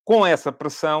Porto, com essa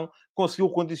pressão, conseguiu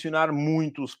condicionar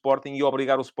muito o Sporting e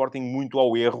obrigar o Sporting muito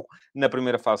ao erro na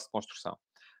primeira fase de construção.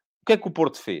 O que é que o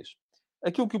Porto fez?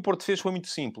 Aquilo que o Porto fez foi muito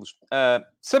simples.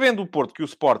 Sabendo o Porto que o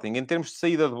Sporting, em termos de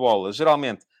saída de bola,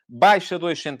 geralmente baixa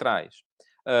dois centrais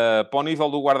para o nível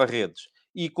do guarda-redes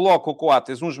e coloca o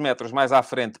Coates uns metros mais à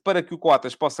frente para que o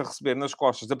Coates possa receber nas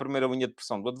costas da primeira linha de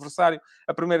pressão do adversário,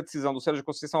 a primeira decisão do Sérgio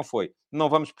Conceição foi: não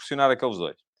vamos pressionar aqueles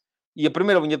dois. E a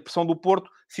primeira linha de pressão do Porto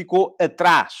ficou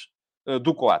atrás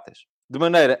do Coates. De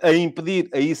maneira a impedir,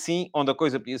 aí sim, onde a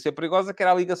coisa podia ser perigosa, que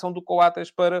era a ligação do Coates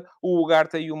para o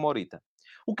Ugarte e o Morita.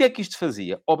 O que é que isto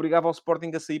fazia? Obrigava o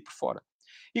Sporting a sair por fora.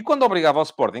 E quando obrigava o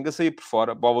Sporting a sair por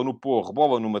fora, bola no Porro,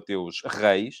 bola no Mateus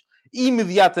Reis,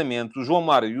 imediatamente o João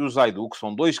Mário e o Zaidu, que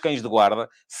são dois cães de guarda,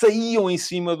 saíam em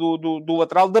cima do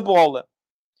lateral da bola.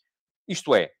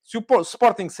 Isto é, se o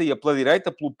Sporting saía pela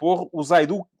direita, pelo Porro, o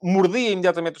Zaidu mordia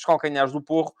imediatamente os calcanhares do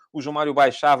Porro, o João Mário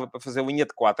baixava para fazer linha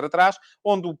de 4 atrás,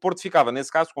 onde o Porto ficava,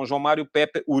 nesse caso, com João Mário,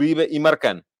 Pepe, Uribe e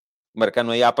Marcano.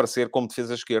 Marcano ia aparecer como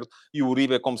defesa esquerdo e o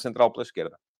Uribe como central pela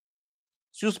esquerda.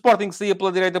 Se o Sporting saía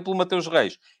pela direita pelo Mateus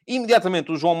Reis,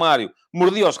 imediatamente o João Mário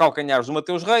mordia os calcanhares do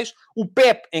Mateus Reis, o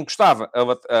Pepe encostava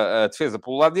a defesa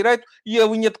pelo lado direito e a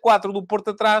linha de 4 do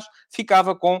Porto atrás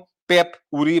ficava com Pepe,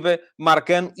 Uribe,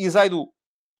 Marcano e Zaidu.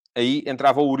 Aí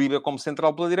entrava o Uribe como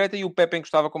central pela direita e o Pepe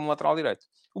encostava como lateral direito.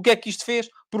 O que é que isto fez?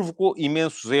 Provocou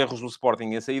imensos erros do Sporting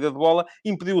em saída de bola,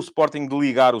 impediu o Sporting de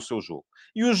ligar o seu jogo.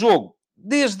 E o jogo,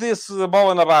 desde essa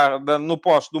bola na barra, no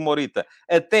poste do Morita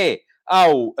até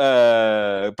ao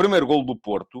primeiro golo do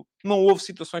Porto, não houve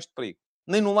situações de perigo.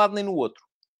 Nem num lado, nem no outro.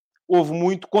 Houve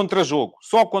muito contra-jogo.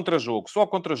 Só contra-jogo. Só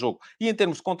contra-jogo. E em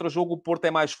termos de contra-jogo, o Porto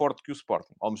é mais forte que o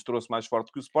Sporting. Ou mostrou-se mais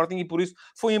forte que o Sporting e, por isso,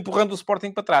 foi empurrando o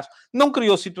Sporting para trás. Não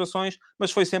criou situações,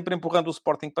 mas foi sempre empurrando o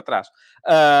Sporting para trás.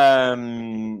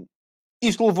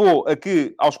 Isto levou a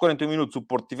que, aos 41 minutos, o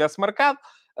Porto tivesse marcado.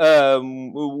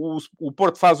 O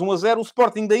Porto faz 1-0. O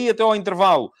Sporting, daí até ao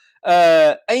intervalo,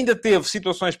 ainda teve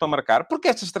situações para marcar. Porque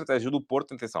esta estratégia do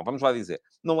Porto, atenção, vamos lá dizer,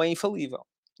 não é infalível.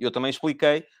 Eu também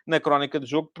expliquei na crónica do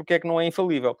jogo porque é que não é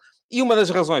infalível. E uma das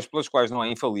razões pelas quais não é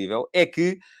infalível é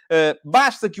que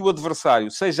basta que o adversário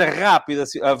seja rápido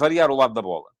a variar o lado da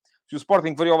bola. Se o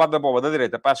Sporting varia o lado da bola da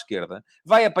direita para a esquerda,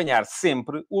 vai apanhar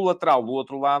sempre o lateral do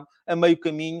outro lado a meio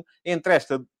caminho entre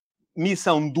esta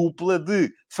missão dupla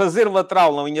de fazer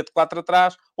lateral na linha de 4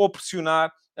 atrás ou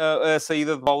pressionar a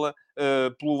saída de bola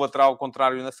pelo lateral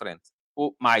contrário na frente.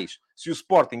 Ou mais, se o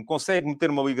Sporting consegue meter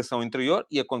uma ligação interior,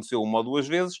 e aconteceu uma ou duas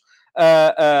vezes,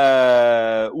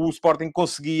 o Sporting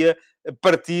conseguia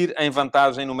partir em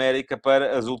vantagem numérica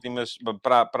para as últimas,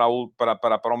 para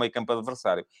o meio campo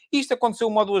adversário. Isto aconteceu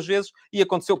uma ou duas vezes, e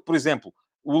aconteceu, por exemplo,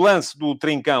 o lance do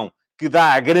Trincão, que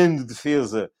dá a grande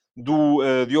defesa do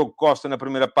Diogo Costa na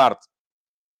primeira parte,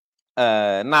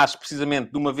 nasce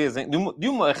precisamente de uma vez, de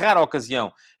uma rara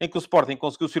ocasião em que o Sporting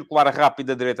conseguiu circular rápido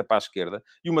da direita para a esquerda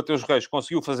e o Mateus Reis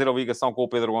conseguiu fazer a ligação com o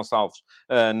Pedro Gonçalves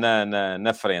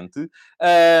na frente.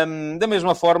 Da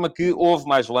mesma forma que houve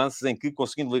mais lances em que,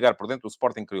 conseguindo ligar por dentro, o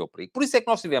Sporting criou perigo. Por isso é que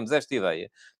nós tivemos esta ideia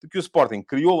de que o Sporting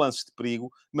criou lances de perigo,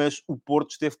 mas o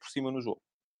Porto esteve por cima no jogo.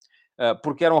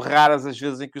 Porque eram raras as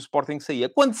vezes em que o Sporting saía.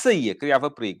 Quando saía, criava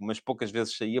perigo, mas poucas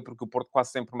vezes saía, porque o Porto quase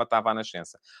sempre matava a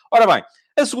nascença. Ora bem,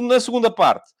 na segunda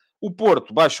parte, o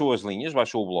Porto baixou as linhas,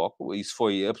 baixou o bloco, isso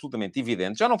foi absolutamente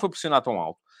evidente, já não foi pressionar tão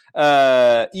alto.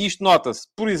 E isto nota-se,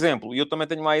 por exemplo, e eu também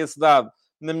tenho lá esse dado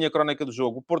na minha crónica do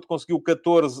jogo, o Porto conseguiu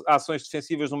 14 ações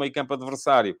defensivas no meio-campo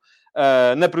adversário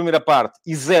na primeira parte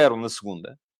e 0 na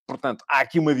segunda. Portanto, há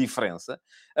aqui uma diferença.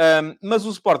 Mas o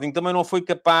Sporting também não foi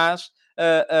capaz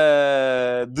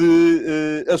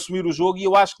de assumir o jogo, e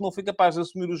eu acho que não foi capaz de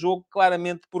assumir o jogo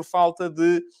claramente por falta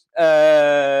de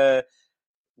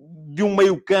um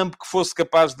meio-campo que fosse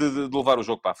capaz de levar o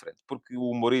jogo para a frente. Porque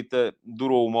o Morita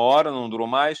durou uma hora, não durou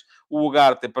mais. O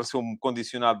Ugarte pareceu-me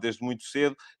condicionado desde muito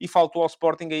cedo. E faltou ao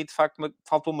Sporting aí, de facto,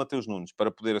 faltou o Mateus Nunes para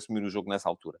poder assumir o jogo nessa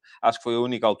altura. Acho que foi a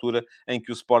única altura em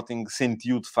que o Sporting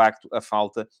sentiu, de facto, a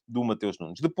falta do Mateus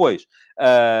Nunes. Depois,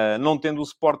 não tendo o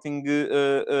Sporting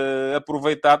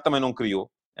aproveitado, também não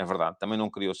criou. É verdade, também não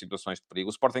criou situações de perigo.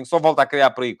 O Sporting só volta a criar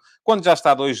perigo quando já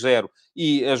está 2-0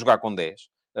 e a jogar com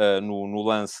 10. No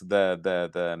lance da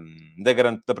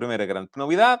primeira grande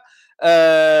penalidade,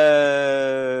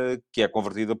 que é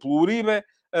convertida pelo Uribe.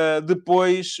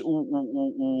 Depois,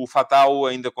 o Fatau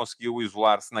ainda conseguiu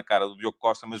isolar-se na cara do Diogo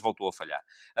Costa, mas voltou a falhar.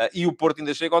 E o Porto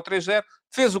ainda chega ao 3-0,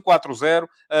 fez o 4-0.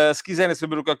 Se quiserem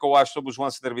saber o que é que eu acho sobre os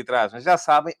lances de arbitragem, já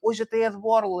sabem, hoje até é de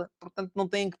borla, portanto não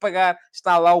têm que pagar.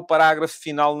 Está lá o parágrafo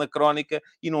final na crónica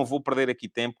e não vou perder aqui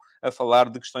tempo a falar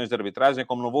de questões de arbitragem,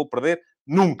 como não vou perder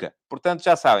nunca. Portanto,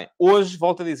 já sabem, hoje,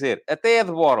 volto a dizer, até é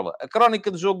de borla. A crónica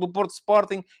do jogo do Porto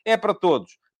Sporting é para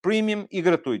todos. Premium e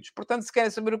gratuitos. Portanto, se querem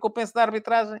saber o que eu penso da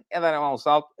arbitragem, é darem lá um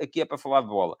salto. Aqui é para falar de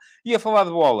bola. E a falar de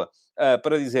bola,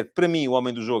 para dizer que, para mim, o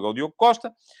homem do jogo é o Diogo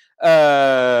Costa,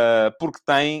 porque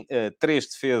tem 3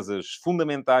 defesas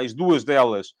fundamentais, 2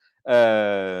 delas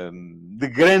de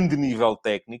grande nível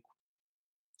técnico.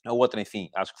 A outra, enfim,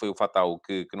 acho que foi o Fatal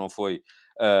que não foi,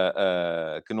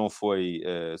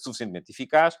 suficientemente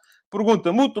eficaz.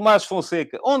 Pergunta-me o Tomás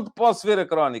Fonseca, onde posso ver a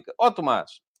crónica? Ó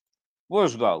Tomás, vou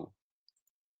ajudá-lo.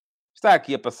 Está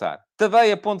aqui a passar.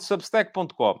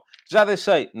 tadeia.substack.com. Já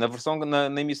deixei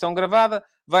na emissão gravada,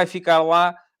 vai ficar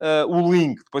lá o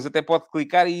link. Depois até pode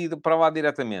clicar e ir para lá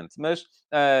diretamente. Mas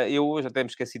eu hoje até me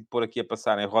esqueci de pôr aqui a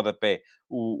passar em rodapé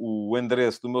o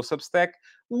endereço do meu Substack.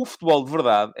 O futebol de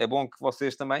verdade, é bom que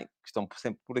vocês também, que estão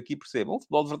sempre por aqui, percebam. O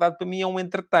futebol de verdade para mim é um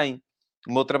entretém.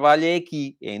 O meu trabalho é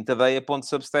aqui, é em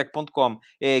tadeia.substack.com.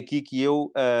 É aqui que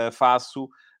eu faço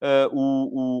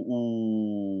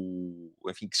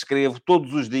enfim, que escrevo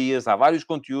todos os dias. Há vários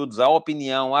conteúdos, há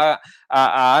opinião, há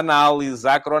análise,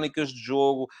 há crónicas de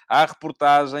jogo, há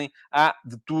reportagem, há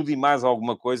de tudo e mais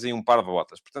alguma coisa em um par de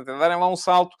botas. Portanto, é darem lá um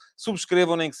salto,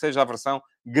 subscrevam, nem que seja a versão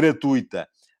gratuita.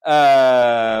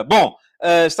 Bom,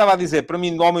 estava a dizer, para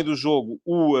mim, no homem do jogo,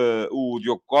 o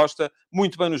Diogo Costa.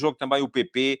 Muito bem no jogo também o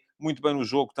PP. Muito bem no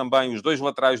jogo também os dois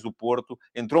laterais do Porto.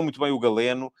 Entrou muito bem o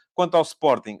Galeno. Quanto ao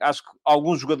Sporting, acho que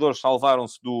alguns jogadores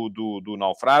salvaram-se do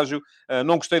naufrágio.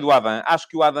 Não gostei do Adam. Acho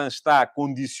que o Adam está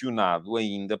condicionado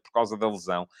ainda por causa da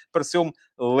lesão. Pareceu-me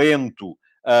lento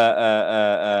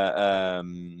a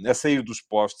sair dos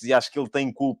postos. E acho que ele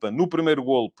tem culpa no primeiro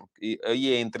golo, porque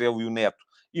aí é entre ele e o Neto.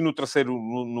 E no terceiro,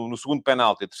 no segundo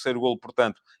penalti, terceiro golo,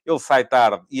 portanto, ele sai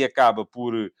tarde e acaba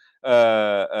por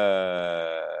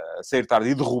sair tarde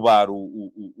e derrubar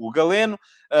o Galeno.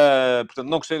 Portanto,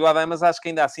 não gostei do Adam, mas acho que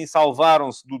ainda assim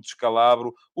salvaram-se do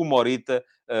descalabro o Morita,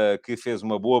 que fez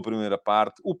uma boa primeira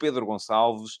parte, o Pedro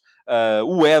Gonçalves,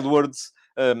 o Edwards.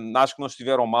 Acho que não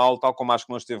estiveram mal, tal como acho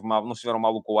que não estiveram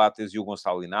mal o Coates e o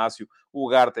Gonçalo Inácio. O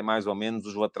Ugarte, mais ou menos.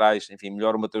 Os laterais, enfim,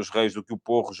 melhor o Mateus Reis do que o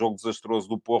Porro. Jogo desastroso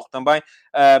do Porro também.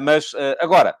 Mas,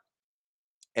 agora,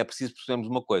 é preciso percebermos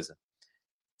uma coisa.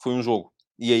 Foi um jogo.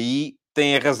 E aí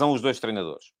têm a razão os dois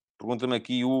treinadores. Pergunta-me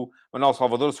aqui o Manuel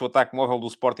Salvador se o ataque móvel do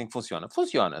Sporting funciona.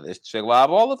 Funciona. Desde que chega lá a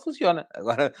bola, funciona.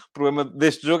 Agora, o problema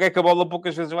deste jogo é que a bola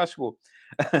poucas vezes lá chegou.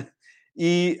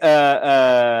 E,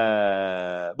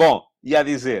 bom, e a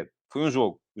dizer, foi um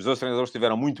jogo. Os dois treinadores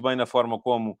estiveram muito bem na forma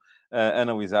como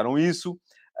analisaram isso.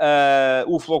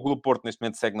 O Flóculo do Porto, neste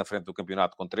momento, segue na frente do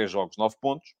campeonato com 3 jogos, 9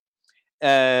 pontos.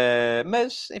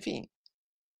 Mas, enfim,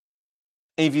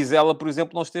 em Vizela, por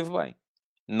exemplo, não esteve bem.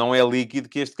 Não é líquido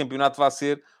que este campeonato vá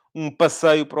ser um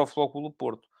passeio para o Flóculo do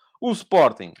Porto. O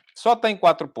Sporting só tem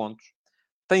 4 pontos,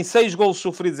 tem 6 golos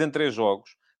sofridos em 3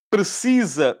 jogos,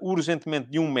 precisa urgentemente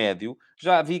de um médio.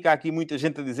 Já vi que há aqui muita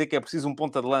gente a dizer que é preciso um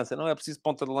ponta de lança. Não é preciso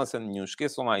ponta de lança nenhum.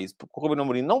 Esqueçam lá isso, porque o Ruben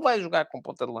Amorim não vai jogar com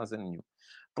ponta de lança nenhum.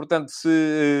 Portanto,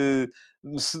 se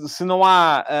não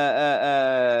há...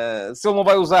 se ele não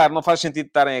vai usar, não faz sentido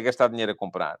estarem a gastar dinheiro a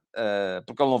comprar.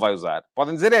 Porque ele não vai usar.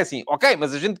 Podem dizer é assim, ok,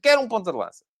 mas a gente quer um ponta de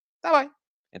lança. Está bem.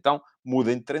 Então,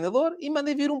 mudem de treinador e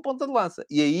mandem vir um ponta de lança.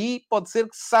 E aí pode ser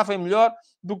que se safem melhor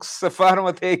do que se safaram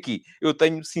até aqui. Eu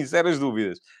tenho sinceras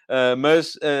dúvidas.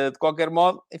 Mas, de qualquer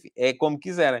modo, enfim, é como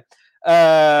quiserem.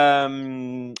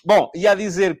 Bom, e a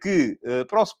dizer que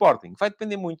para o Sporting vai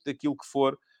depender muito daquilo que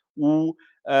for o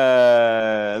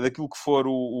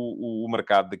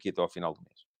mercado daqui até ao final do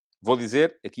mês. Vou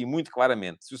dizer aqui muito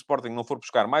claramente, se o Sporting não for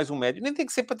buscar mais um médio, nem tem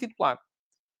que ser para titular,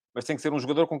 mas tem que ser um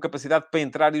jogador com capacidade para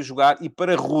entrar e jogar e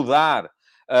para rodar.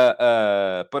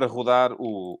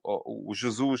 O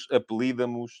Jesus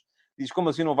apelida-nos. Diz, como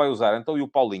assim não vai usar? Então, e o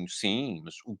Paulinho? Sim,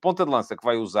 mas o ponta de lança que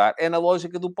vai usar é na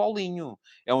lógica do Paulinho.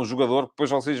 É um jogador que depois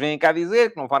vocês vêm cá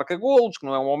dizer que não marca golos, que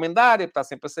não é um homem da área, que está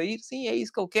sempre a sair. Sim, é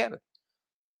isso que ele quer.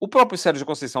 O próprio Sérgio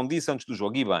Conceição disse antes do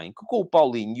jogo, e bem, que com o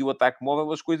Paulinho e o ataque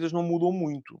móvel as coisas não mudam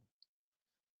muito.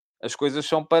 As coisas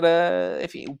são para...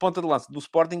 Enfim, o ponta de lança do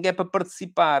Sporting é para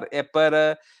participar, é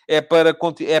para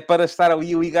estar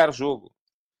ali e ligar jogo.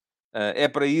 É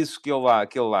para isso que ele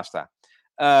lá está.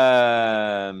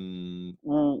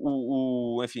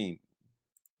 Enfim,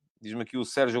 diz-me aqui o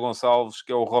Sérgio Gonçalves,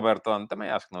 que é o Robertone. Também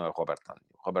acho que não é o Robertone.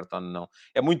 O Robertone não.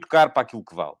 É muito caro para aquilo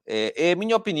que vale. É a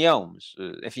minha opinião. Mas,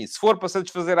 enfim, se for para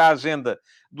satisfazer a agenda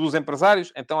dos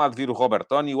empresários, então há de vir o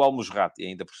Robertone e o Almusrati,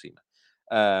 ainda por cima.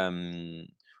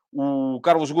 O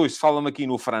Carlos Guiço fala-me aqui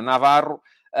no Fran Navarro.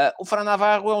 O Fran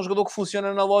Navarro é um jogador que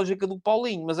funciona na lógica do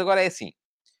Paulinho. Mas agora é assim.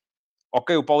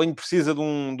 Ok, o Paulinho precisa de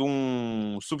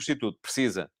um substituto.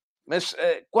 Precisa. Mas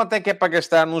quanto é que é para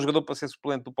gastar num jogador para ser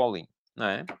suplente do Paulinho? Não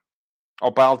é?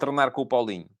 Ou para alternar com o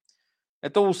Paulinho.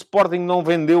 Então o Sporting não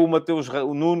vendeu o Mateus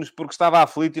Nunes porque estava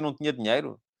aflito e não tinha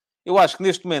dinheiro? Eu acho que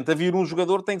neste momento a vir um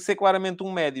jogador tem que ser claramente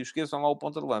um médio. Esqueçam lá o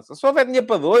ponta de lança. Se houver dinheiro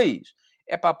para 2,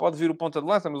 pode vir o ponta de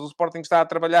lança, mas o Sporting está a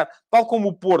trabalhar, tal como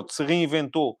o Porto se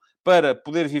reinventou para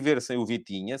poder viver sem o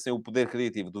Vitinha, sem o poder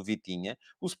criativo do Vitinha,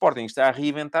 o Sporting está a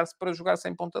reinventar-se para jogar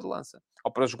sem ponta de lança.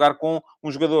 Ou para jogar com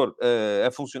um jogador a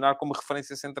funcionar como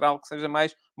referência central que seja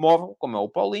mais móvel, como é o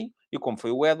Paulinho, e como foi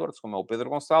o Edwards, como é o Pedro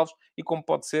Gonçalves, e como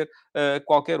pode ser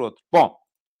qualquer outro. Bom,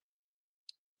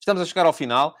 estamos a chegar ao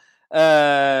final.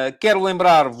 Quero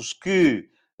lembrar-vos que...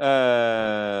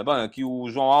 bom, aqui o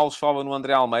João Alves fala no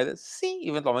André Almeida. Sim,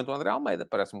 eventualmente o André Almeida.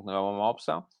 Parece-me que não é uma má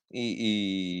opção.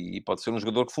 E pode ser um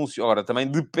jogador que funciona. Agora, também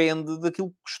depende daquilo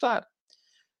que custar.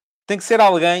 Tem que ser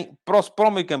alguém, para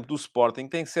o meio campo do Sporting,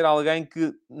 tem que ser alguém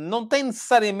que não tem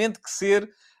necessariamente que ser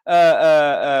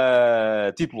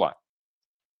titular.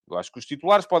 Eu acho que os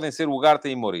titulares podem ser o Ugarte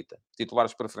e Morita,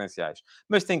 titulares preferenciais.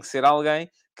 Mas tem que ser alguém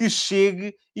que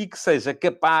chegue e que seja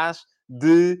capaz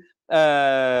de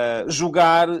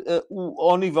jogar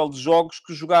ao nível de jogos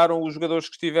que jogaram os jogadores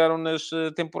que estiveram nas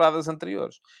temporadas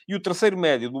anteriores. E o terceiro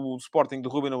médio do Sporting de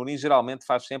Ruben Amorim geralmente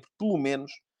faz sempre pelo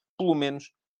menos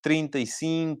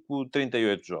 35,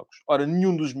 38 jogos. Ora,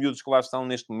 nenhum dos miúdos que lá estão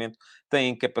neste momento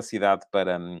tem capacidade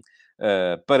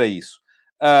para isso.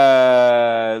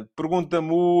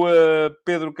 Pergunta-me o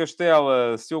Pedro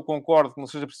Castela se eu concordo que não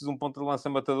seja preciso um ponto de lança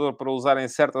matador para usar em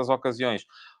certas ocasiões.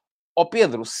 Ó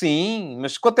Pedro, sim,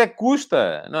 mas quanto é que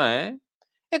custa, não é?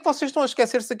 É que vocês estão a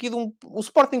esquecer-se aqui de o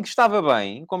Sporting que estava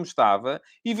bem, como estava,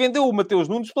 e vendeu o Mateus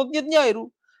Nunes porque não tinha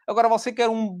dinheiro. Agora você quer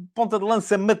um ponta de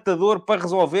lança matador para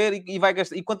resolver e vai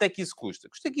gastar. E quanto é que isso custa?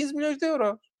 Custa 15 milhões de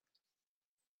euros.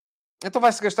 Então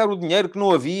vai-se gastar o dinheiro que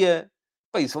não havia.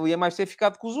 Para isso valia mais ter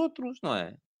ficado com os outros, não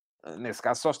é? Nesse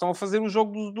caso só estão a fazer o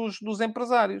jogo dos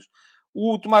empresários.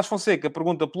 O Tomás Fonseca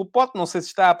pergunta pelo Pote. Não sei se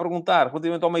está a perguntar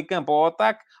relativamente ao meio-campo ou ao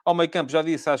ataque. Ao meio-campo já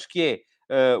disse, acho que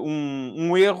é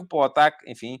um erro. Para o ataque,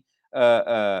 enfim...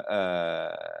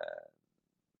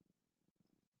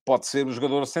 pode ser o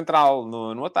jogador central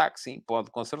no ataque, sim,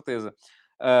 pode, com certeza.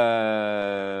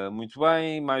 Muito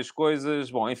bem, mais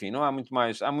coisas. Bom, enfim, não há muito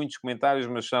mais. Há muitos comentários,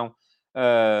 mas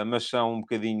são um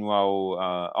bocadinho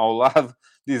ao lado.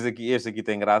 Diz aqui, este aqui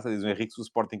tem graça, diz o Henrique, se o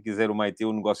Sporting quiser o Maite,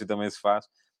 o negócio também se faz.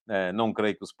 Não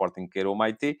creio que o Sporting queira o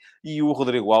Maite. E o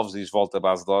Rodrigo Alves diz, volta a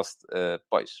base Dost.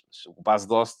 Pois, com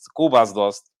o base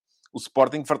Dost, o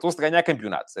Sporting fartou-se de ganhar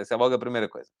campeonatos. Essa é logo a primeira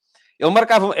coisa. Ele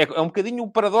marcava... É um bocadinho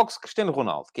o paradoxo de Cristiano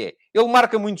Ronaldo, que é... Ele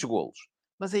marca muitos golos,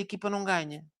 mas a equipa não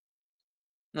ganha.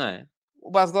 Não é?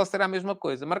 O Base Dost era a mesma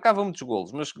coisa. Marcava muitos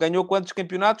golos, mas ganhou quantos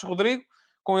campeonatos, Rodrigo?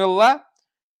 Com ele lá?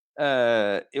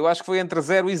 Eu acho que foi entre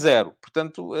 0 e 0.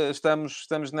 Portanto,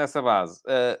 estamos nessa base.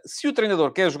 Se o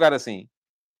treinador quer jogar assim...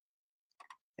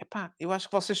 Epá, eu acho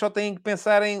que vocês só têm que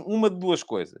pensar em uma de duas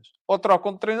coisas. Ou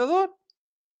trocam de treinador,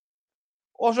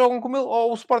 ou jogam como ele,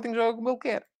 ou o Sporting joga como ele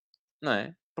quer. Não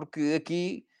é? Porque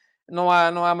aqui não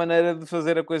há maneira de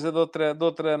fazer a coisa de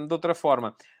outra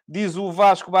forma. Diz o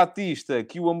Vasco Batista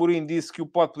que o Amorim disse que o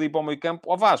pode pedir para o meio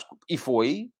campo ao Vasco. E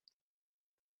foi.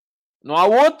 Não há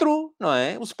outro, não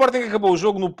é? O Sporting acabou o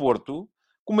jogo no Porto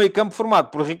com o meio campo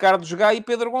formado por Ricardo Jogá e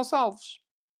Pedro Gonçalves.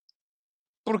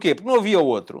 Porquê? Porque não havia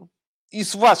outro. E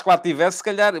se o Vasco lá tivesse, se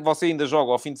calhar, você ainda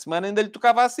joga ao fim de semana, ainda lhe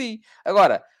tocava assim.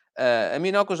 Agora, a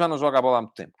mim não, que eu já não jogo a bola há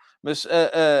muito tempo. Mas,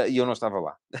 e eu não estava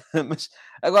lá. Mas,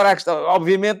 agora a questão,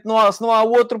 obviamente, se não há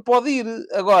outro, pode ir.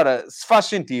 Agora, se faz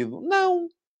sentido, não.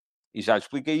 E já lhe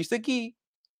expliquei isto aqui.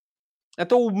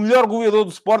 Então, o melhor goleador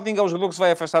do Sporting é o jogador que se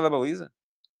vai afastar da baliza?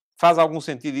 Faz algum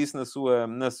sentido isso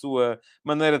na sua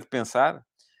maneira de pensar?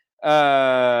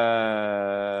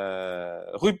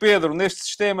 Rui Pedro, neste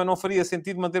sistema não faria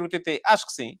sentido manter o TT? Acho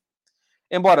que sim.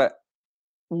 Embora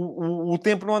o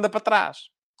tempo não anda para trás.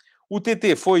 O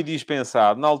TT foi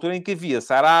dispensado na altura em que havia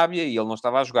Sarabia e ele não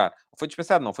estava a jogar. Foi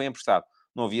dispensado, não foi emprestado.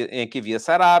 Não havia, em que havia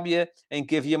Sarabia, em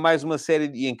que havia mais uma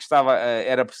série em que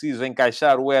era preciso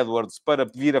encaixar o Edwards para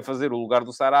vir a fazer o lugar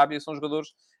do Sarabia. São jogadores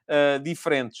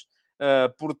diferentes.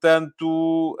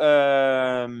 Portanto,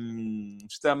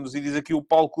 estamos... E diz aqui o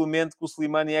Paulo Clemente que o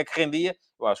Slimani é que rendia.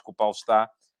 Eu acho que o Paulo está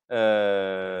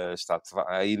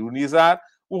a ironizar.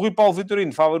 O Rui Paulo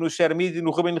Vitorino fala no Chermid e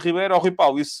no Ruben Ribeiro. Rui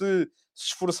Paulo, e se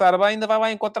esforçar bem, ainda vai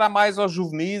lá encontrar mais aos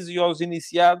juvenis e aos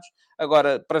iniciados.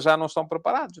 Agora, para já não estão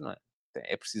preparados, não é?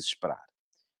 É preciso esperar.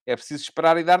 É preciso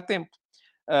esperar e dar tempo.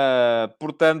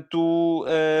 Portanto,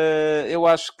 eu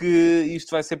acho que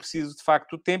isto vai ser preciso, de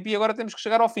facto, tempo. E agora temos que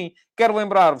chegar ao fim. Quero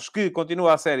lembrar-vos que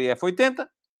continua a série F80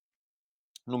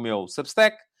 no meu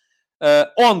Substack.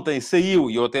 Ontem saiu,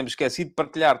 e eu até me esqueci de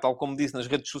partilhar, tal como disse nas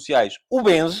redes sociais, o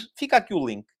Benji. Fica aqui o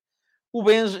link. O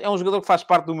Benji é um jogador que faz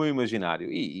parte do meu imaginário.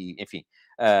 Enfim,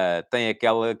 tem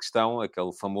aquela questão,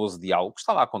 aquele famoso diálogo que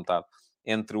está lá contado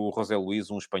entre o José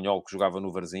Luís, um espanhol que jogava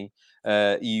no Varzim,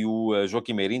 e o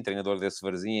Joaquim Meirinho, treinador desse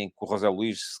Varzim, em que o José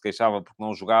Luís se queixava porque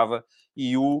não jogava,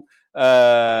 e o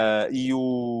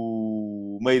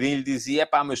Meirinho lhe dizia: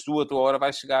 "Epá, mas tu, a tua hora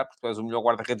vai chegar, porque tu és o melhor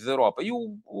guarda-redes da Europa." E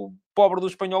o pobre do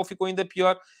espanhol ficou ainda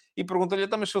pior e perguntou-lhe: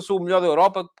 "Então, mas se eu sou o melhor da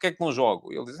Europa, porque é que não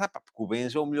jogo?" Ele diz: "Ah, pá, porque o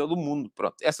Benja é o melhor do mundo."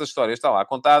 Pronto, essa história está lá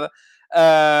contada.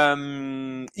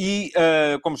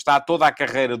 Como está toda a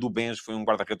carreira do Benja, foi um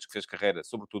guarda-redes que fez carreira,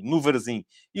 sobretudo no Varzim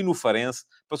e no Farense.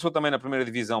 Passou também na primeira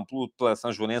divisão pela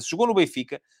São Joanense. Jogou no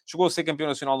Benfica. Chegou a ser campeão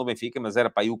nacional no Benfica, mas era,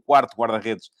 pá, aí o quarto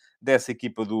guarda-redes dessa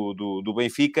equipa do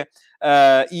Benfica.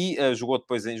 Jogou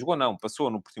depois Jogou não, passou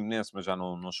no Portimonense, mas já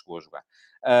não chegou a jogar.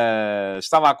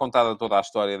 Está lá contada toda a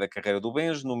história da carreira do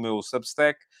Benja no meu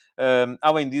Substack.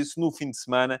 Além disso, no fim de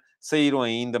semana, saíram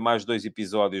ainda mais 2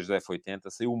 episódios da F80.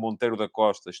 Saiu o Monteiro da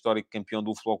Costa, histórico campeão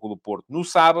do Futebol Clube do Porto, no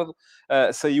sábado.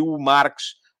 Saiu o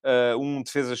Marques, um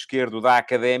defesa esquerdo da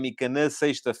Académica, na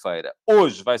sexta-feira.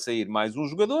 Hoje vai sair mais um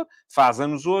jogador, faz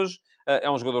anos hoje. É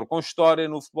um jogador com história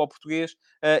no futebol português.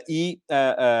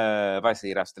 Vai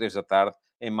sair às 3 da tarde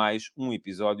em mais um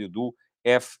episódio do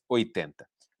F80.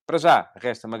 Para já,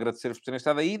 resta-me agradecer-vos por terem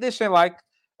estado aí. Deixem like,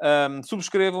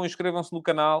 subscrevam, inscrevam-se no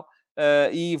canal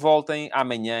e voltem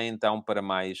amanhã, então, para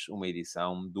mais uma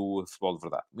edição do Futebol de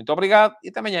Verdade. Muito obrigado e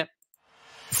até amanhã.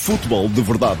 Futebol de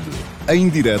Verdade, em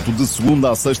direto de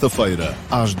segunda a sexta-feira,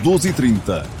 às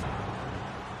 12h30.